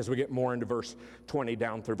as we get more into verse 20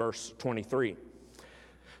 down through verse 23.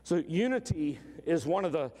 So unity is one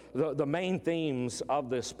of the main themes of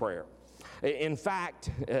this prayer. In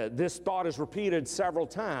fact, this thought is repeated several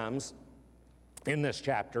times in this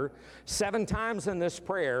chapter. 7 times in this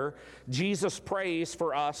prayer, Jesus prays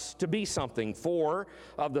for us to be something. 4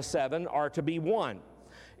 of the 7 are to be one.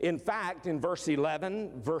 In fact, in verse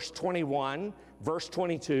 11, verse 21, verse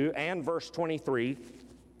 22, and verse 23,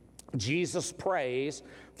 Jesus prays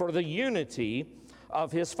for the unity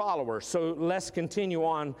of his followers. So let's continue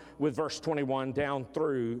on with verse 21 down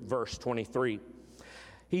through verse 23.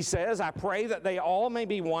 He says, I pray that they all may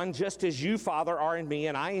be one, just as you, Father, are in me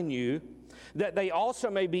and I in you, that they also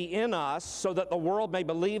may be in us, so that the world may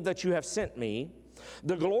believe that you have sent me.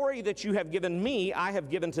 The glory that you have given me, I have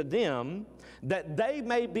given to them, that they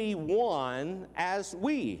may be one as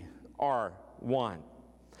we are one.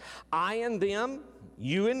 I and them,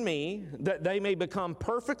 you and me, that they may become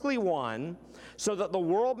perfectly one, so that the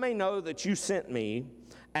world may know that you sent me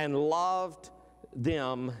and loved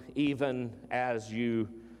them even as you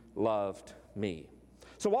loved me.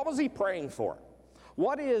 So what was he praying for?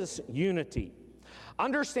 What is unity?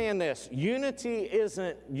 Understand this, unity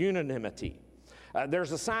isn't unanimity.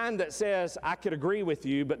 There's a sign that says, I could agree with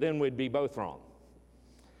you, but then we'd be both wrong.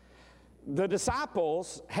 The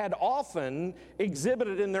disciples had often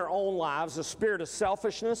exhibited in their own lives a spirit of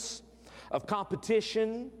selfishness, of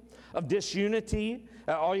competition, of disunity.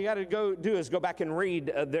 All you got to do is go back and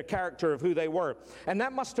read the character of who they were. And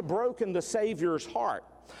that must have broken the Savior's heart.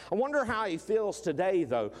 I wonder how he feels today,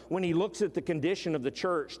 though, when he looks at the condition of the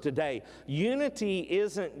church today. Unity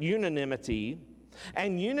isn't unanimity,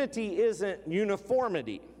 and unity isn't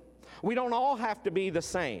uniformity. We don't all have to be the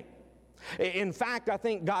same. In fact, I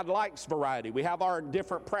think God likes variety. We have our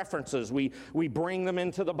different preferences. We bring them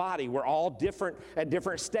into the body. We're all different at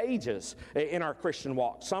different stages in our Christian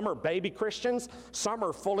walk. Some are baby Christians. Some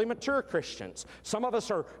are fully mature Christians. Some of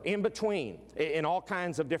us are in between in all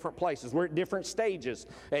kinds of different places. We're at different stages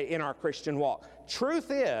in our Christian walk.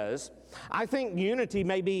 Truth is, I think unity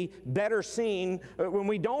may be better seen when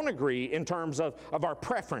we don't agree in terms of our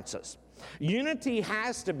preferences. Unity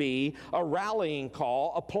has to be a rallying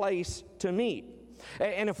call, a place to meet.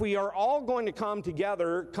 And if we are all going to come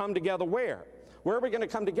together where? Where are we going to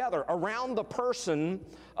come together? Around the person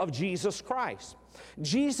of Jesus Christ.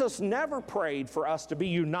 Jesus never prayed for us to be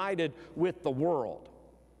united with the world.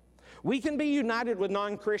 We can be united with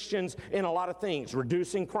non-Christians in a lot of things: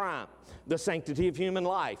 reducing crime, the sanctity of human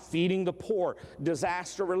life, feeding the poor,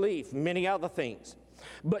 disaster relief, many other things.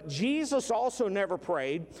 But Jesus also never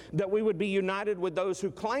prayed that we would be united with those who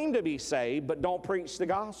claim to be saved but don't preach the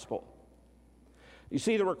gospel. You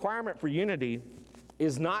see, the requirement for unity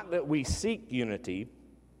is not that we seek unity.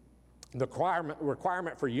 The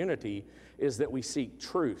requirement for unity is that we seek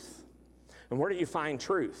truth. And where do you find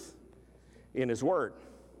truth? In His Word.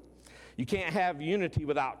 You can't have unity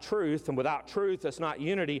without truth, and without truth, it's not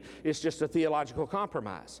unity, it's just a theological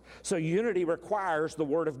compromise. So unity requires the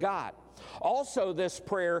Word of God. Also, this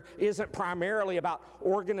prayer isn't primarily about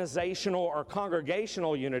organizational or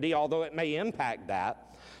congregational unity, although it may impact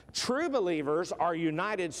that. True believers are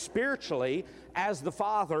united spiritually as the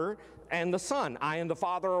Father and the Son. I and the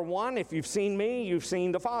Father are one. If you've seen me, you've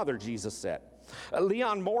seen the Father, Jesus said.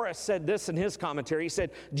 Leon Morris said this in his commentary. He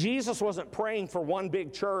said, Jesus wasn't praying for one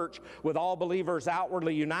big church with all believers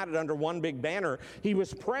outwardly united under one big banner. He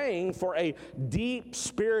was praying for a deep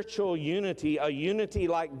spiritual unity, a unity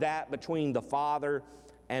like that between the Father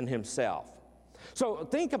and Himself. So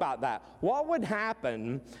think about that. What would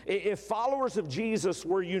happen if followers of Jesus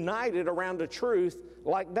were united around a truth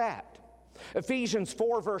like that? Ephesians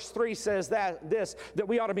 4 verse 3 says that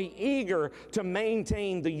we ought to be eager to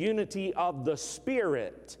maintain the unity of the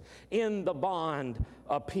Spirit in the bond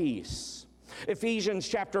of peace. Ephesians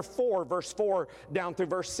chapter 4 verse 4 down through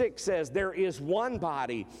verse 6 says, there is one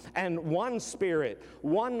body and one Spirit,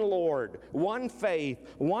 one Lord, one faith,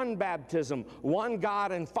 one baptism, one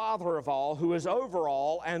God and Father of all, who is over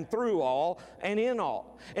all and through all and in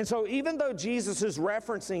all. And so even though Jesus is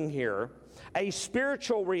referencing here a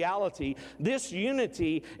spiritual reality, this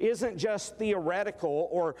unity isn't just theoretical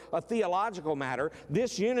or a theological matter.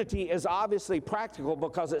 This unity is obviously practical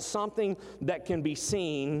because it's something that can be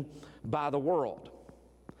seen by the world.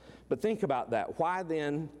 But think about that. Why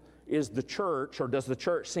then is the church, or does the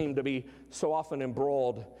church seem to be so often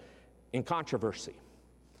embroiled in controversy?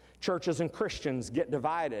 Churches and Christians get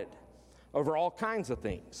divided over all kinds of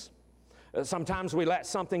things. Sometimes we let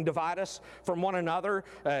something divide us from one another,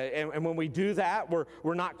 and when we do that,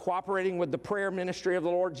 we're not cooperating with the prayer ministry of the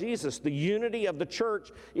Lord Jesus. The unity of the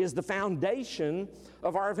church is the foundation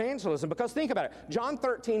of our evangelism. Because think about it. John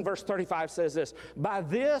 13, verse 35 says this, "By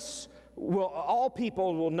this all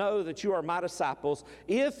people will know that you are my disciples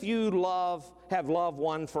if you have love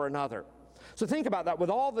one for another." So think about that. With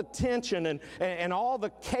all the tension and all the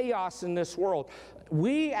chaos in this world,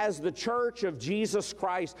 we as the church of Jesus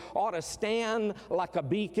Christ ought to stand like a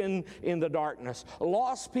beacon in the darkness.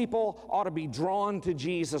 Lost people ought to be drawn to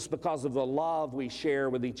Jesus because of the love we share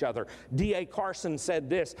with each other. D.A. Carson said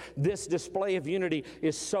this display of unity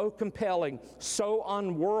is so compelling, so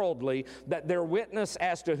unworldly, that their witness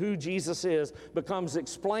as to who Jesus is becomes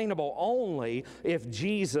explainable only if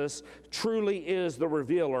Jesus truly is the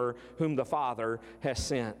revealer whom the Father has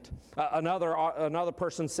sent. Another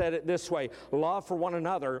person said it this way: love for one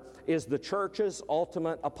another is the church's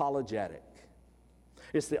ultimate apologetic.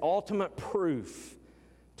 It's the ultimate proof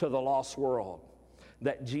to the lost world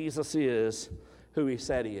that Jesus is who he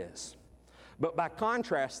said he is. But by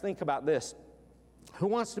contrast, think about this. Who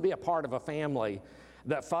wants to be a part of a family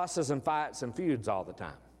that fusses and fights and feuds all the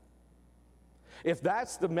time? If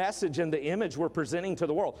that's the message and the image we're presenting to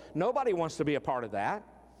the world, nobody wants to be a part of that.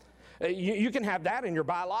 You can have that in your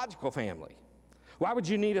biological family. Why would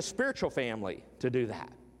you need a spiritual family to do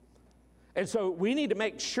that? And so we need to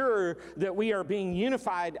make sure that we are being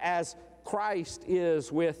unified as Christ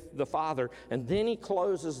is with the Father. And then he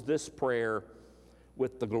closes this prayer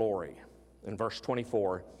with the glory in verse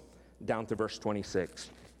 24 down to verse 26.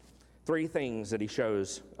 Three things that he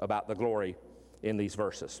shows about the glory in these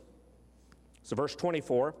verses. So verse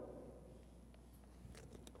 24,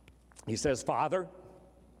 he says, "Father,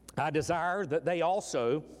 I desire that they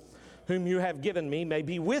also, whom you have given me, may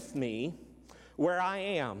be with me where I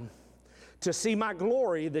am, to see my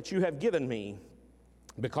glory that you have given me,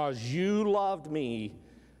 because you loved me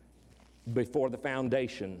before the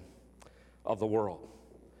foundation of the world."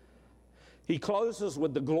 He closes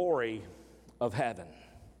with the glory of heaven.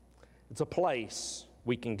 It's a place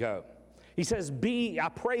we can go. He says, I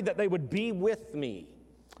pray that they would be with me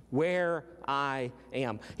where I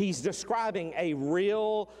am. He's describing a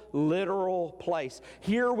real, literal place.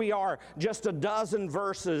 Here we are, just a dozen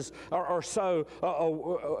verses or so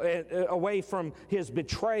away from his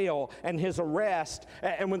betrayal and his arrest.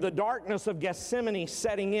 And when the darkness of Gethsemane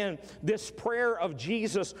setting in, this prayer of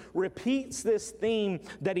Jesus repeats this theme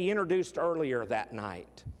that he introduced earlier that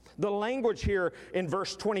night. The language here in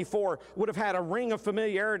verse 24 would have had a ring of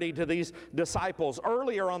familiarity to these disciples.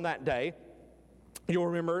 Earlier on that day, you'll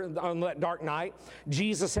remember on that dark night,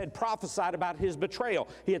 Jesus had prophesied about his betrayal.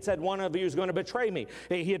 He had said, "One of you is going to betray me."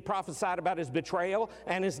 He had prophesied about his betrayal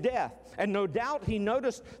and his death. And no doubt he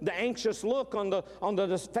noticed the anxious look on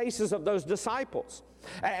the faces of those disciples.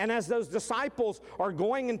 And as those disciples are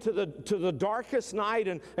going into the darkest night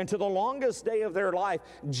and to the longest day of their life,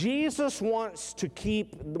 Jesus wants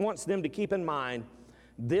them to keep in mind,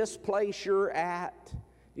 this place you're at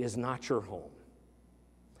is not your home.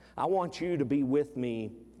 I want you to be with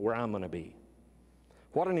me where I'm going to be.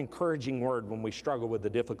 What an encouraging word when we struggle with the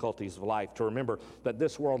difficulties of life, to remember that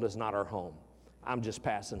this world is not our home. I'm just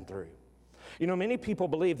passing through. You know, many people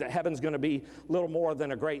believe that heaven's going to be little more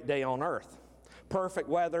than a great day on earth. Perfect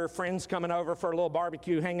weather, friends coming over for a little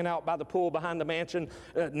barbecue, hanging out by the pool behind the mansion,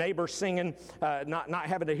 neighbors singing, not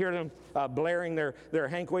having to hear them blaring their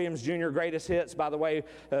Hank Williams Jr. greatest hits. By the way,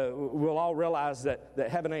 we'll all realize that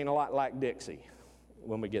heaven ain't a lot like Dixie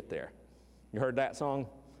when we get there. You heard that song?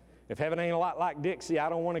 If heaven ain't a lot like Dixie, I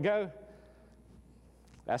don't want to go.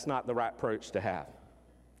 That's not the right approach to have.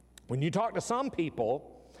 When you talk to some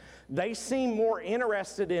people, they seem more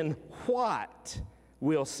interested in what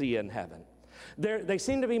we'll see in heaven. They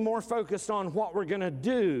seem to be more focused on what we're going to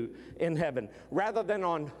do in heaven rather than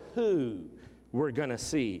on who we're going to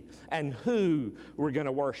see and who we're going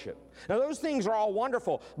to worship. Now, those things are all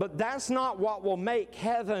wonderful, but that's not what will make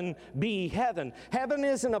heaven be heaven. Heaven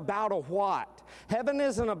isn't about a what. Heaven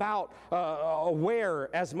isn't about a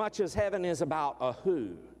where as much as heaven is about a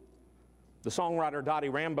who. The songwriter Dottie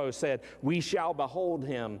Rambo said, "We shall behold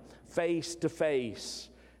him face to face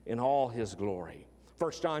in all his glory."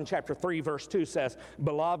 1 John chapter 3, verse 2 says,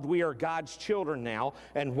 "Beloved, we are God's children now,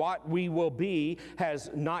 and what we will be has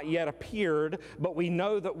not yet appeared, but we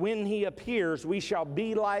know that when he appears, we shall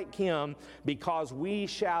be like him, because we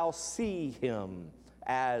shall see him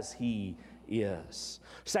as he is."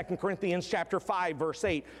 2 Corinthians chapter 5, verse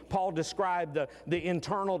 8, Paul described the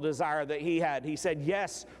internal desire that he had. He said,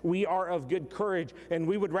 "Yes, we are of good courage, and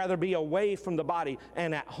we would rather be away from the body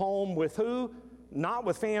and at home with who? not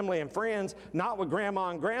with family and friends, not with grandma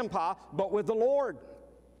and grandpa, but with the Lord.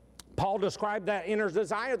 Paul described that inner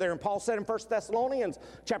desire there, and Paul said in 1 Thessalonians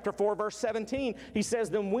chapter 4, verse 17, he says,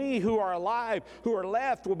 then we who are alive, who are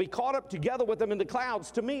left, will be caught up together with them in the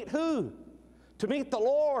clouds to meet who? To meet the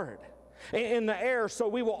Lord in the air. So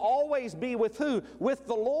we will always be with who? With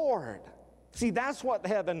the Lord. See, that's what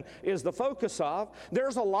heaven is the focus of.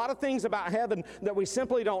 There's a lot of things about heaven that we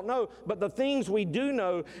simply don't know, but the things we do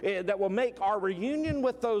know that will make our reunion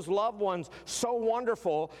with those loved ones so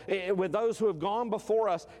wonderful with those who have gone before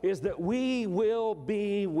us is that we will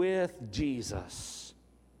be with Jesus.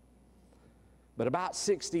 But about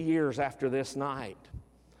 60 years after this night,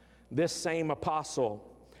 this same apostle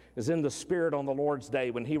is in the Spirit on the Lord's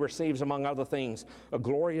day when he receives, among other things, a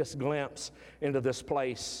glorious glimpse into this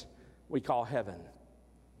place we call heaven.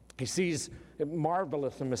 He sees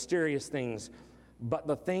marvelous and mysterious things, but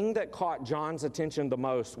the thing that caught John's attention the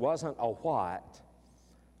most wasn't a what,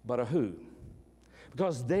 but a who.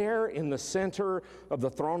 Because there in the center of the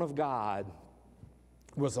throne of God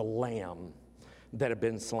was a lamb that had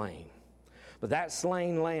been slain. But that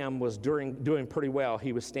slain lamb was doing pretty well.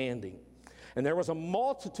 He was standing. And there was a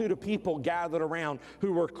multitude of people gathered around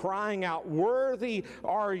who were crying out, worthy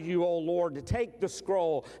are you, O Lord, to take the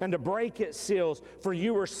scroll and to break its seals, for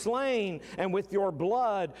you were slain, and with your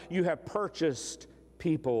blood you have purchased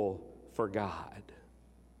people for God.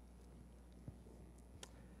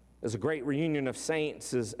 There's a great reunion of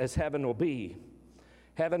saints as heaven will be.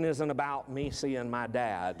 Heaven isn't about me seeing my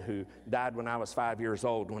dad who died when I was 5 years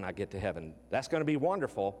old when I get to heaven. That's going to be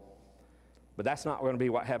wonderful. But that's not going to be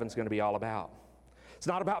what heaven's going to be all about. It's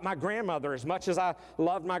not about my grandmother as much as I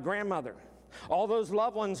loved my grandmother. All those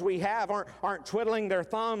loved ones we have aren't twiddling their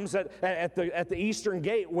thumbs at the eastern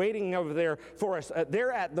gate waiting over there for us.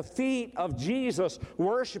 They're at the feet of Jesus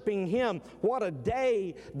worshiping Him. What a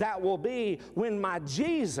day that will be when my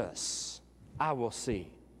Jesus I will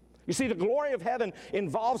see. You see, the glory of heaven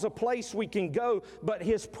involves a place we can go, but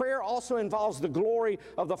His prayer also involves the glory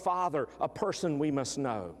of the Father, a person we must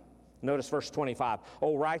know. Notice verse 25.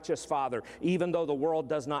 O righteous Father, even though the world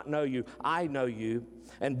does not know you, I know you,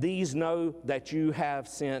 and these know that you have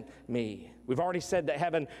sent me. We've already said that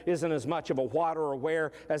heaven isn't as much of a what or a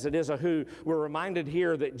where as it is a who. We're reminded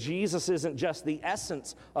here that Jesus isn't just the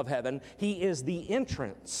essence of heaven, He is the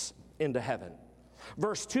entrance into heaven.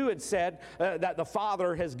 Verse 2 had said that the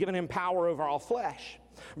Father has given Him power over all flesh.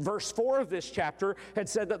 Verse 4 of this chapter had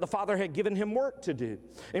said that the Father had given Him work to do.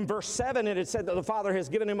 In verse 7, it had said that the Father has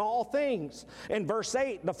given Him all things. In verse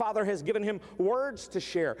 8, the Father has given Him words to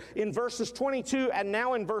share. In verses 22 and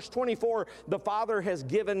now in verse 24, the Father has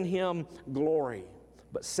given Him glory.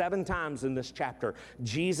 But 7 times in this chapter,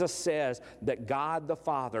 Jesus says that God the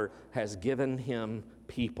Father has given Him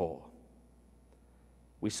people.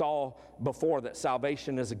 We saw before that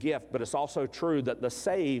salvation is a gift, but it's also true that the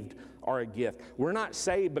saved are a gift. We're not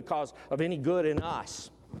saved because of any good in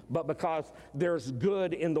us, but because there's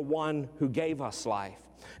good in the one who gave us life.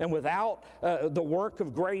 And without the work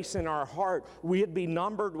of grace in our heart, we'd be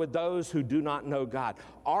numbered with those who do not know God.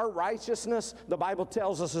 Our righteousness, the Bible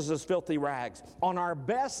tells us, is as filthy rags. On our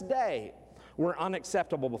best day, we're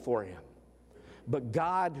unacceptable before Him. But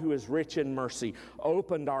God, who is rich in mercy,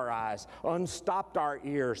 opened our eyes, unstopped our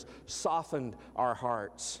ears, softened our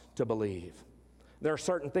hearts to believe. There are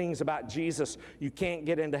certain things about Jesus you can't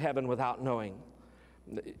get into heaven without knowing.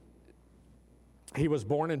 He was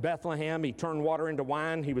born in Bethlehem. He turned water into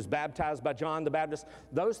wine. He was baptized by John the Baptist.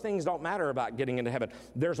 Those things don't matter about getting into heaven.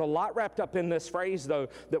 There's a lot wrapped up in this phrase, though,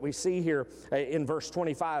 that we see here in verse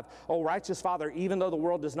 25. O righteous Father, even though the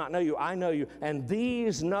world does not know you, I know you, and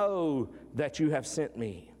these know that you have sent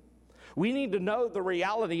me. We need to know the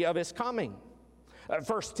reality of His coming.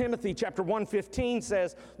 1 Timothy chapter 1:15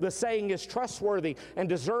 says, the saying is trustworthy and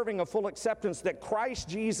deserving of full acceptance that Christ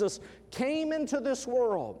Jesus came into this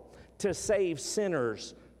world to save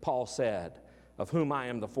sinners, Paul said, of whom I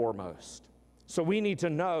am the foremost. So we need to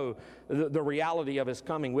know the reality of His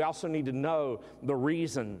coming. We also need to know the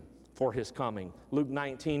reason for His coming. Luke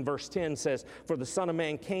 19 verse 10 says, for the Son of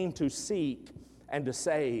Man came to seek and to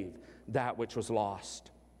save that which was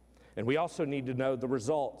lost. And we also need to know the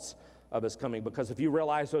results of His coming, because if you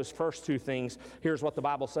realize those first two things, here's what the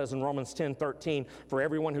Bible says in Romans 10:13, for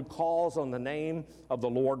everyone who calls on the name of the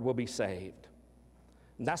Lord will be saved.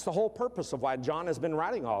 And that's the whole purpose of why John has been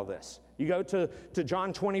writing all of this. You go to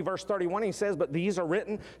John 20, verse 31, he says, but these are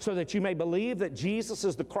written so that you may believe that Jesus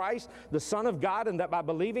is the Christ, the Son of God, and that by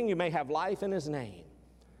believing you may have life in His name.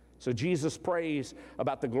 So Jesus prays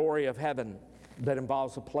about the glory of heaven that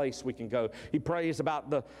involves a place we can go. He prays about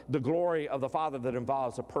the glory of the Father that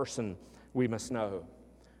involves a person we must know.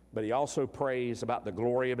 but he also prays about the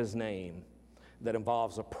glory of his name that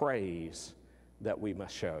involves a praise that we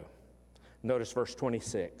must show. Notice verse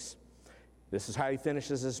 26. This is how he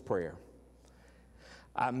finishes his prayer.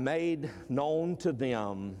 I made known to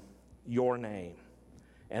them your name,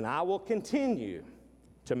 and I will continue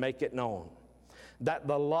to make it known, that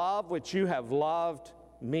the love which you have loved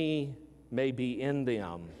me may be in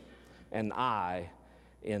them, and I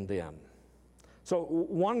in them. So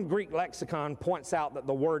one Greek lexicon points out that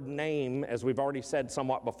the word name, as we've already said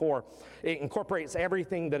somewhat before, it incorporates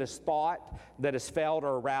everything that is thought, that is felt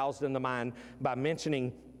or aroused in the mind by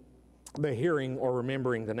mentioning the hearing or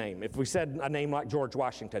remembering the name. If we said a name like George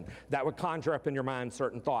Washington, that would conjure up in your mind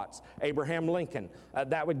certain thoughts. Abraham Lincoln,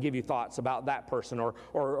 that would give you thoughts about that person.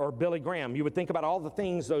 Or Billy Graham, you would think about all the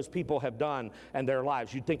things those people have done in their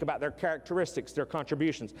lives. You'd think about their characteristics, their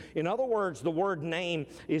contributions. In other words, the word name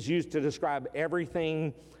is used to describe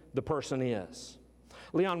everything the person is.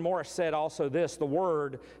 Leon Morris said also this: the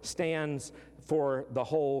word stands for the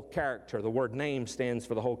whole character. The word name stands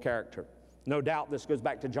for the whole character. No doubt this goes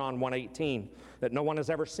back to John 1:18, that no one has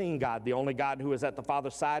ever seen God. The only God who is at the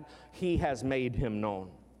Father's side, he has made him known.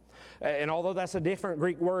 And although that's a different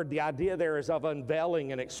Greek word, the idea there is of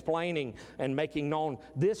unveiling and explaining and making known.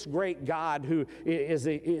 This great God who is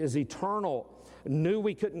eternal knew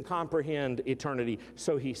we couldn't comprehend eternity,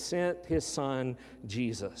 so he sent his son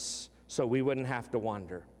Jesus so we wouldn't have to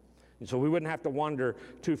wonder. And so we wouldn't have to wander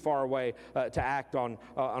too far away to act on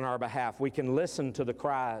our behalf. We can listen to the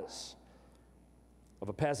cries of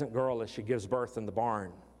a peasant girl as she gives birth in the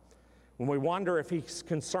barn. When we wonder if he's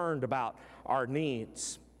concerned about our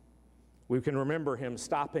needs, we can remember him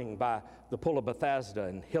stopping by the pool of Bethesda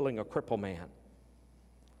and healing a crippled man.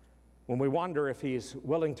 When we wonder if he's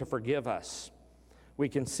willing to forgive us, we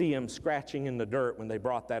can see him scratching in the dirt when they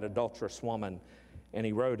brought that adulterous woman and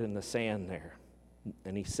he wrote in the sand there.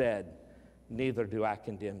 And he said, "Neither do I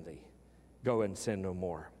condemn thee. Go and sin no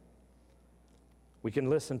more." We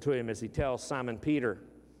can listen to him as he tells Simon Peter.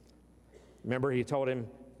 Remember, he told him,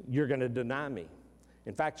 "You're going to deny me.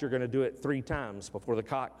 In fact, you're going to do it 3 times before the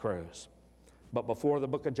cock crows." But before the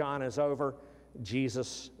book of John is over,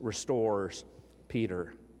 Jesus restores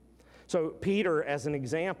Peter. So Peter, as an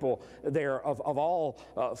example there of all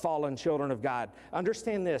fallen children of God,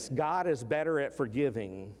 understand this: God is better at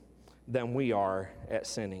forgiving than we are at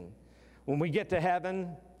sinning. When we get to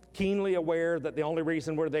heaven, keenly aware that the only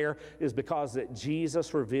reason we're there is because that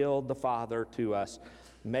Jesus revealed the Father to us,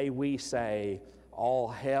 may we say, "All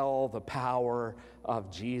hail the power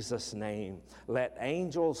of Jesus' name. Let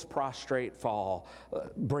angels prostrate fall.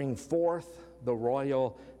 Bring forth the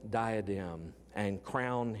royal diadem and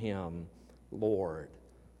crown him Lord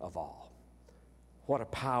of all." What a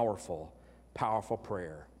powerful, powerful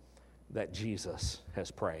prayer that Jesus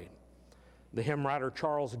has prayed. The hymn writer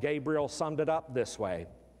Charles Gabriel summed it up this way: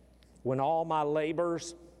 "When all my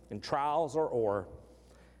labors and trials are o'er,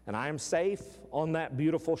 and I am safe on that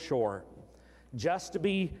beautiful shore, just to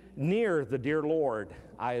be near the dear Lord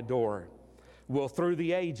I adore, will through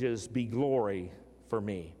the ages be glory for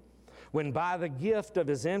me. When by the gift of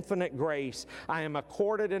his infinite grace I am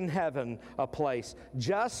accorded in heaven a place,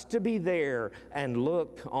 just to be there and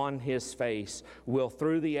look on his face, will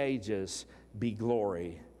through the ages be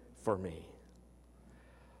glory for me."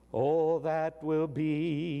 Oh, that will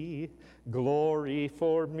be glory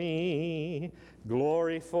for me,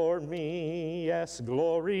 yes,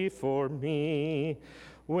 glory for me.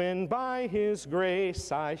 When by his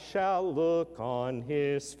grace I shall look on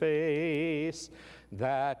his face,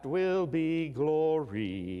 that will be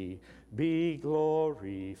glory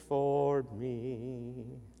for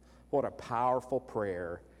me. What a powerful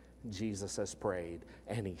prayer Jesus has prayed,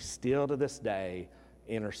 and he's still to this day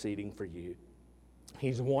interceding for you.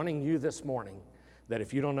 He's wanting you this morning that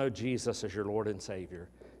if you don't know Jesus as your Lord and Savior,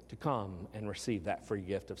 to come and receive that free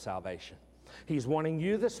gift of salvation. He's wanting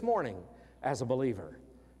you this morning as a believer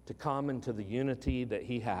to come into the unity that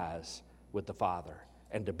he has with the Father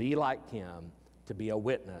and to be like him, to be a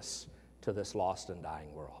witness to this lost and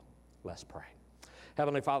dying world. Let's pray.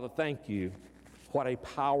 Heavenly Father, thank you. What a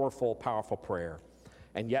powerful, powerful prayer.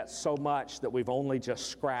 And yet so much that we've only just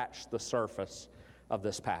scratched the surface of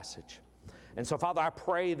this passage. And so, Father, I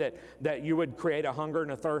pray that you would create a hunger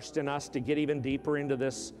and a thirst in us to get even deeper into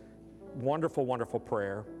this wonderful, wonderful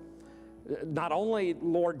prayer. Not only,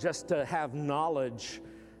 Lord, just to have knowledge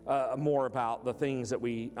more about the things that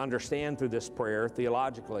we understand through this prayer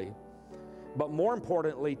theologically, but more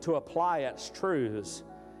importantly, to apply its truths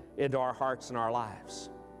into our hearts and our lives.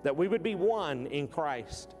 That we would be one in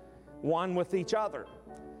Christ, one with each other,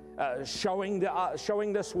 showing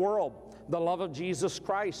this world the love of Jesus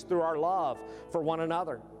Christ through our love for one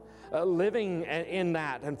another. living in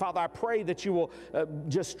that. And Father, I pray that you will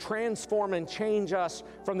just transform and change us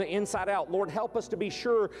from the inside out. Lord, help us to be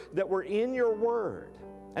sure that we're in your word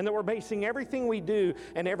and that we're basing everything we do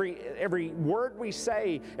and every word we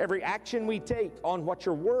say, every action we take on what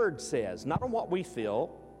your word says, not on what we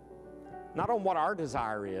feel, not on what our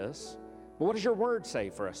desire is, but what does your word say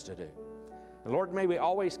for us to do? And Lord, may we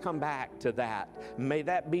always come back to that. May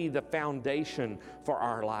that be the foundation for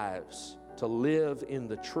our lives, to live in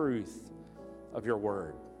the truth of your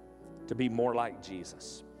word, to be more like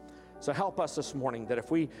Jesus. So help us this morning that if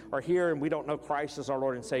we are here and we don't know Christ as our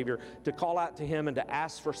Lord and Savior, to call out to him and to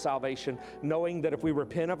ask for salvation, knowing that if we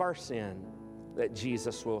repent of our sin, that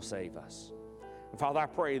Jesus will save us. And Father, I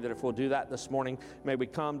pray that if we'll do that this morning, may we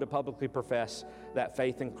come to publicly profess that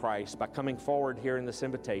faith in Christ by coming forward here in this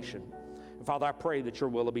invitation. And Father, I pray that your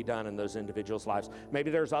will be done in those individuals' lives. Maybe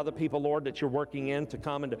there's other people, Lord, that you're working in to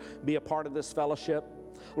come and to be a part of this fellowship.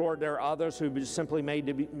 Lord, there are others who simply may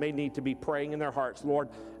need to be praying in their hearts. Lord,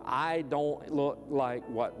 I don't look like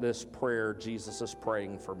what this prayer Jesus is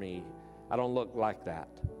praying for me. I don't look like that.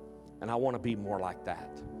 And I want to be more like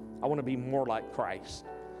that. I want to be more like Christ.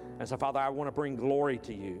 And so, Father, I want to bring glory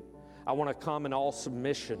to you. I want to come in all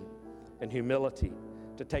submission and humility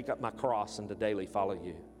to take up my cross and to daily follow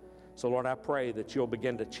you. So, Lord, I pray that you'll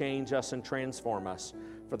begin to change us and transform us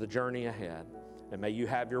for the journey ahead. And may you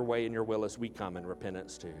have your way and your will as we come in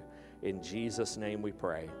repentance too. In Jesus' name we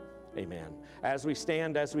pray. Amen. As we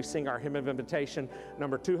stand, as we sing our hymn of invitation,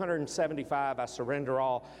 number 275, I Surrender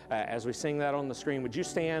All. As we sing that on the screen, would you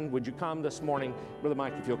stand? Would you come this morning? Brother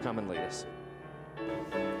Mike, if you'll come and lead us.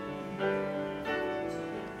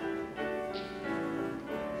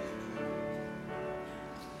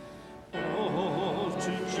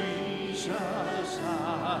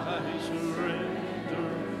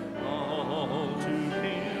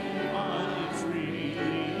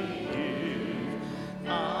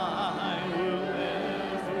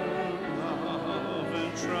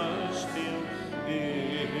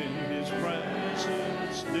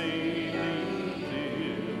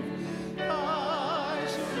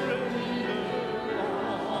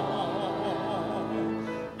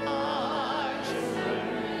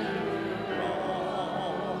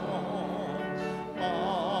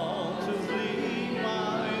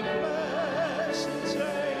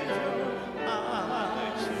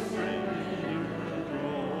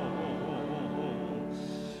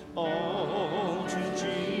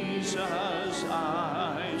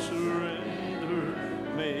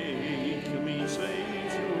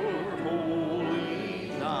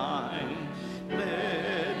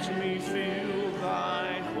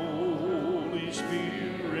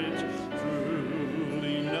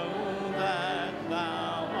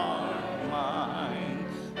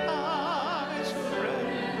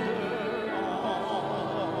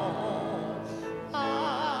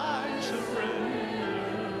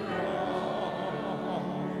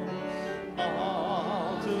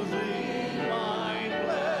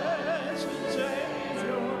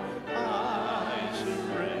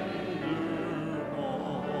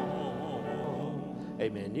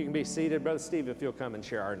 Amen. You can be seated. Brother Steve, if you'll come and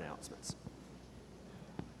share our announcements.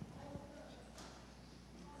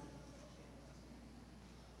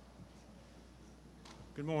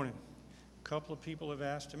 Good morning. A couple of people have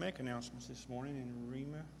asked to make announcements this morning, and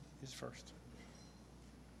Rima is first.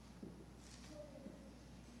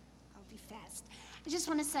 I'll be fast. I just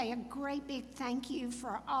want to say a great big thank you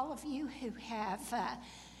for all of you who have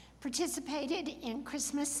participated in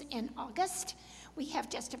Christmas in August. We have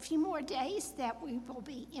just a few more days that we will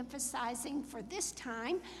be emphasizing for this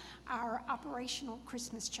time our operational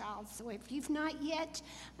Christmas child. So if you've not yet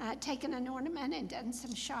taken an ornament and done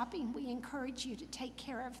some shopping, we encourage you to take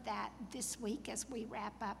care of that this week as we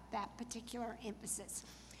wrap up that particular emphasis.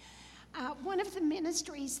 One of the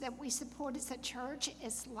ministries that we support as a church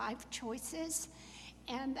is Life Choices,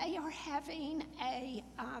 and they are having a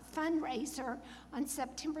fundraiser on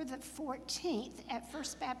September the 14th at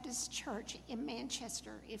First Baptist Church in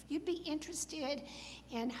Manchester. If you'd be interested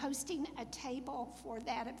in hosting a table for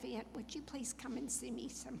that event, would you please come and see me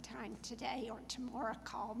sometime today or tomorrow?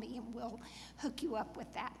 Call me and we'll hook you up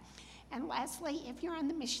with that. And lastly, if you're on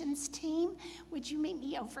the missions team, would you meet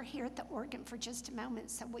me over here at the organ for just a moment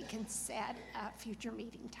so we can set a future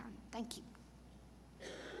meeting time? Thank you.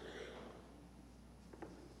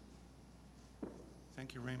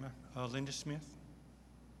 Thank you, Rima. Linda Smith.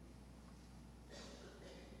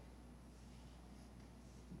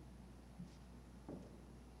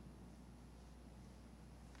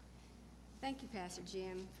 Thank you, Pastor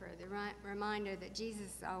Jim, for the reminder that Jesus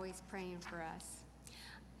is always praying for us.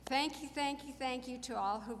 Thank you to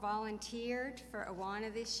all who volunteered for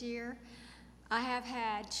Awana this year. I have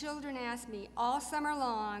had children ask me all summer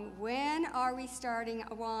long, when are we starting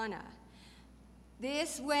Awana?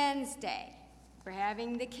 This Wednesday, we're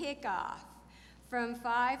having the kickoff from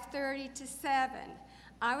 5:30 to 7.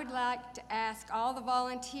 I would like to ask all the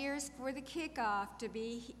volunteers for the kickoff to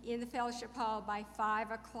be in the fellowship hall by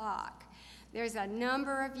 5 o'clock. There's a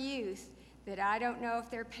number of youth that I don't know if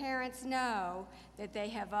their parents know that they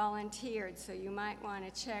have volunteered, so you might want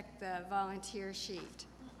to check the volunteer sheet.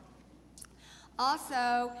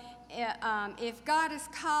 Also, if God is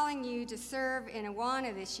calling you to serve in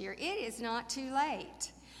Awana this year, it is not too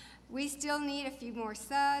late. We still need a few more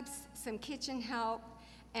subs, some kitchen help,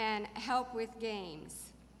 and help with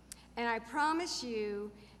games. And I promise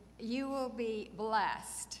you, you will be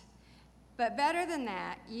blessed. But better than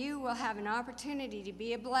that, you will have an opportunity to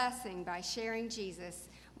be a blessing by sharing Jesus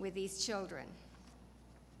with these children.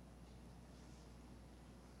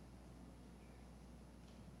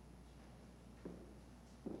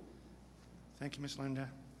 Thank you, Miss Linda.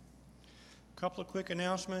 A couple of quick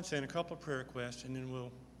announcements and a couple of prayer requests, and then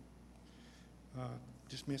we'll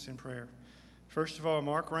dismiss in prayer. First of all,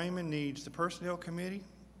 Mark Raymond needs the Personnel Committee,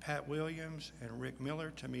 Pat Williams, and Rick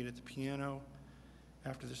Miller to meet at the piano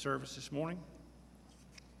after the service this morning.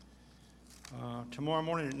 Tomorrow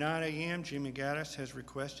morning at 9 a.m., Jimmy Gaddis has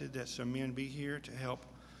requested that some men be here to help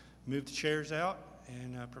move the chairs out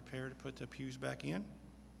and prepare to put the pews back in.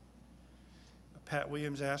 Pat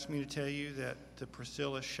Williams asked me to tell you that the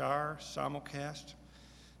Priscilla Shire simulcast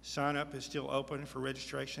sign-up is still open for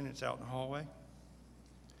registration. It's out in the hallway.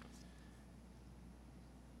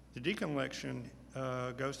 The deacon election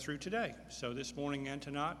goes through today. So this morning and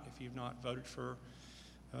tonight, if you've not voted for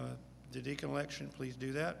the deacon election, please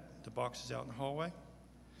do that. The box is out in the hallway.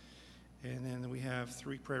 And then we have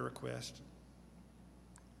 3 prayer requests.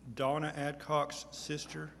 Donna Adcock's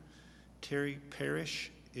sister, Terry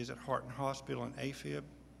Parrish, is at Harton Hospital in AFib.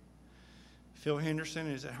 Phil Henderson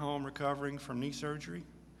is at home recovering from knee surgery.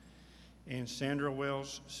 And Sandra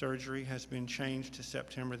Wells' surgery has been changed to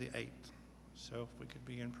September the 8th. So if we could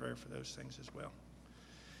be in prayer for those things as well.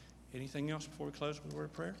 Anything else before we close with a word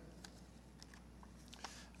of prayer?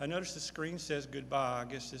 I noticed the screen says goodbye. I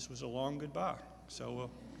guess this was a long goodbye. So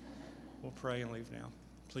we'll pray and leave now.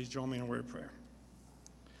 Please join me in a word of prayer.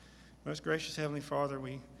 Most gracious Heavenly Father,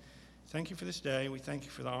 we thank you for this day. We thank you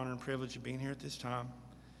for the honor and privilege of being here at this time.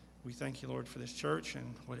 We thank you, Lord, for this church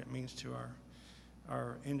and what it means to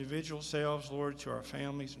our individual selves, Lord, to our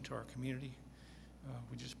families and to our community.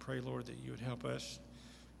 We just pray, Lord, that you would help us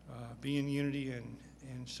be in unity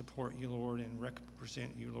and support you, Lord, and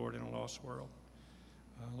represent you, Lord, in a lost world.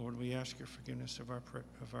 Lord, we ask your forgiveness of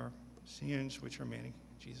our sins, which are many. In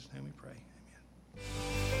Jesus' name we pray.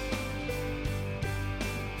 Amen.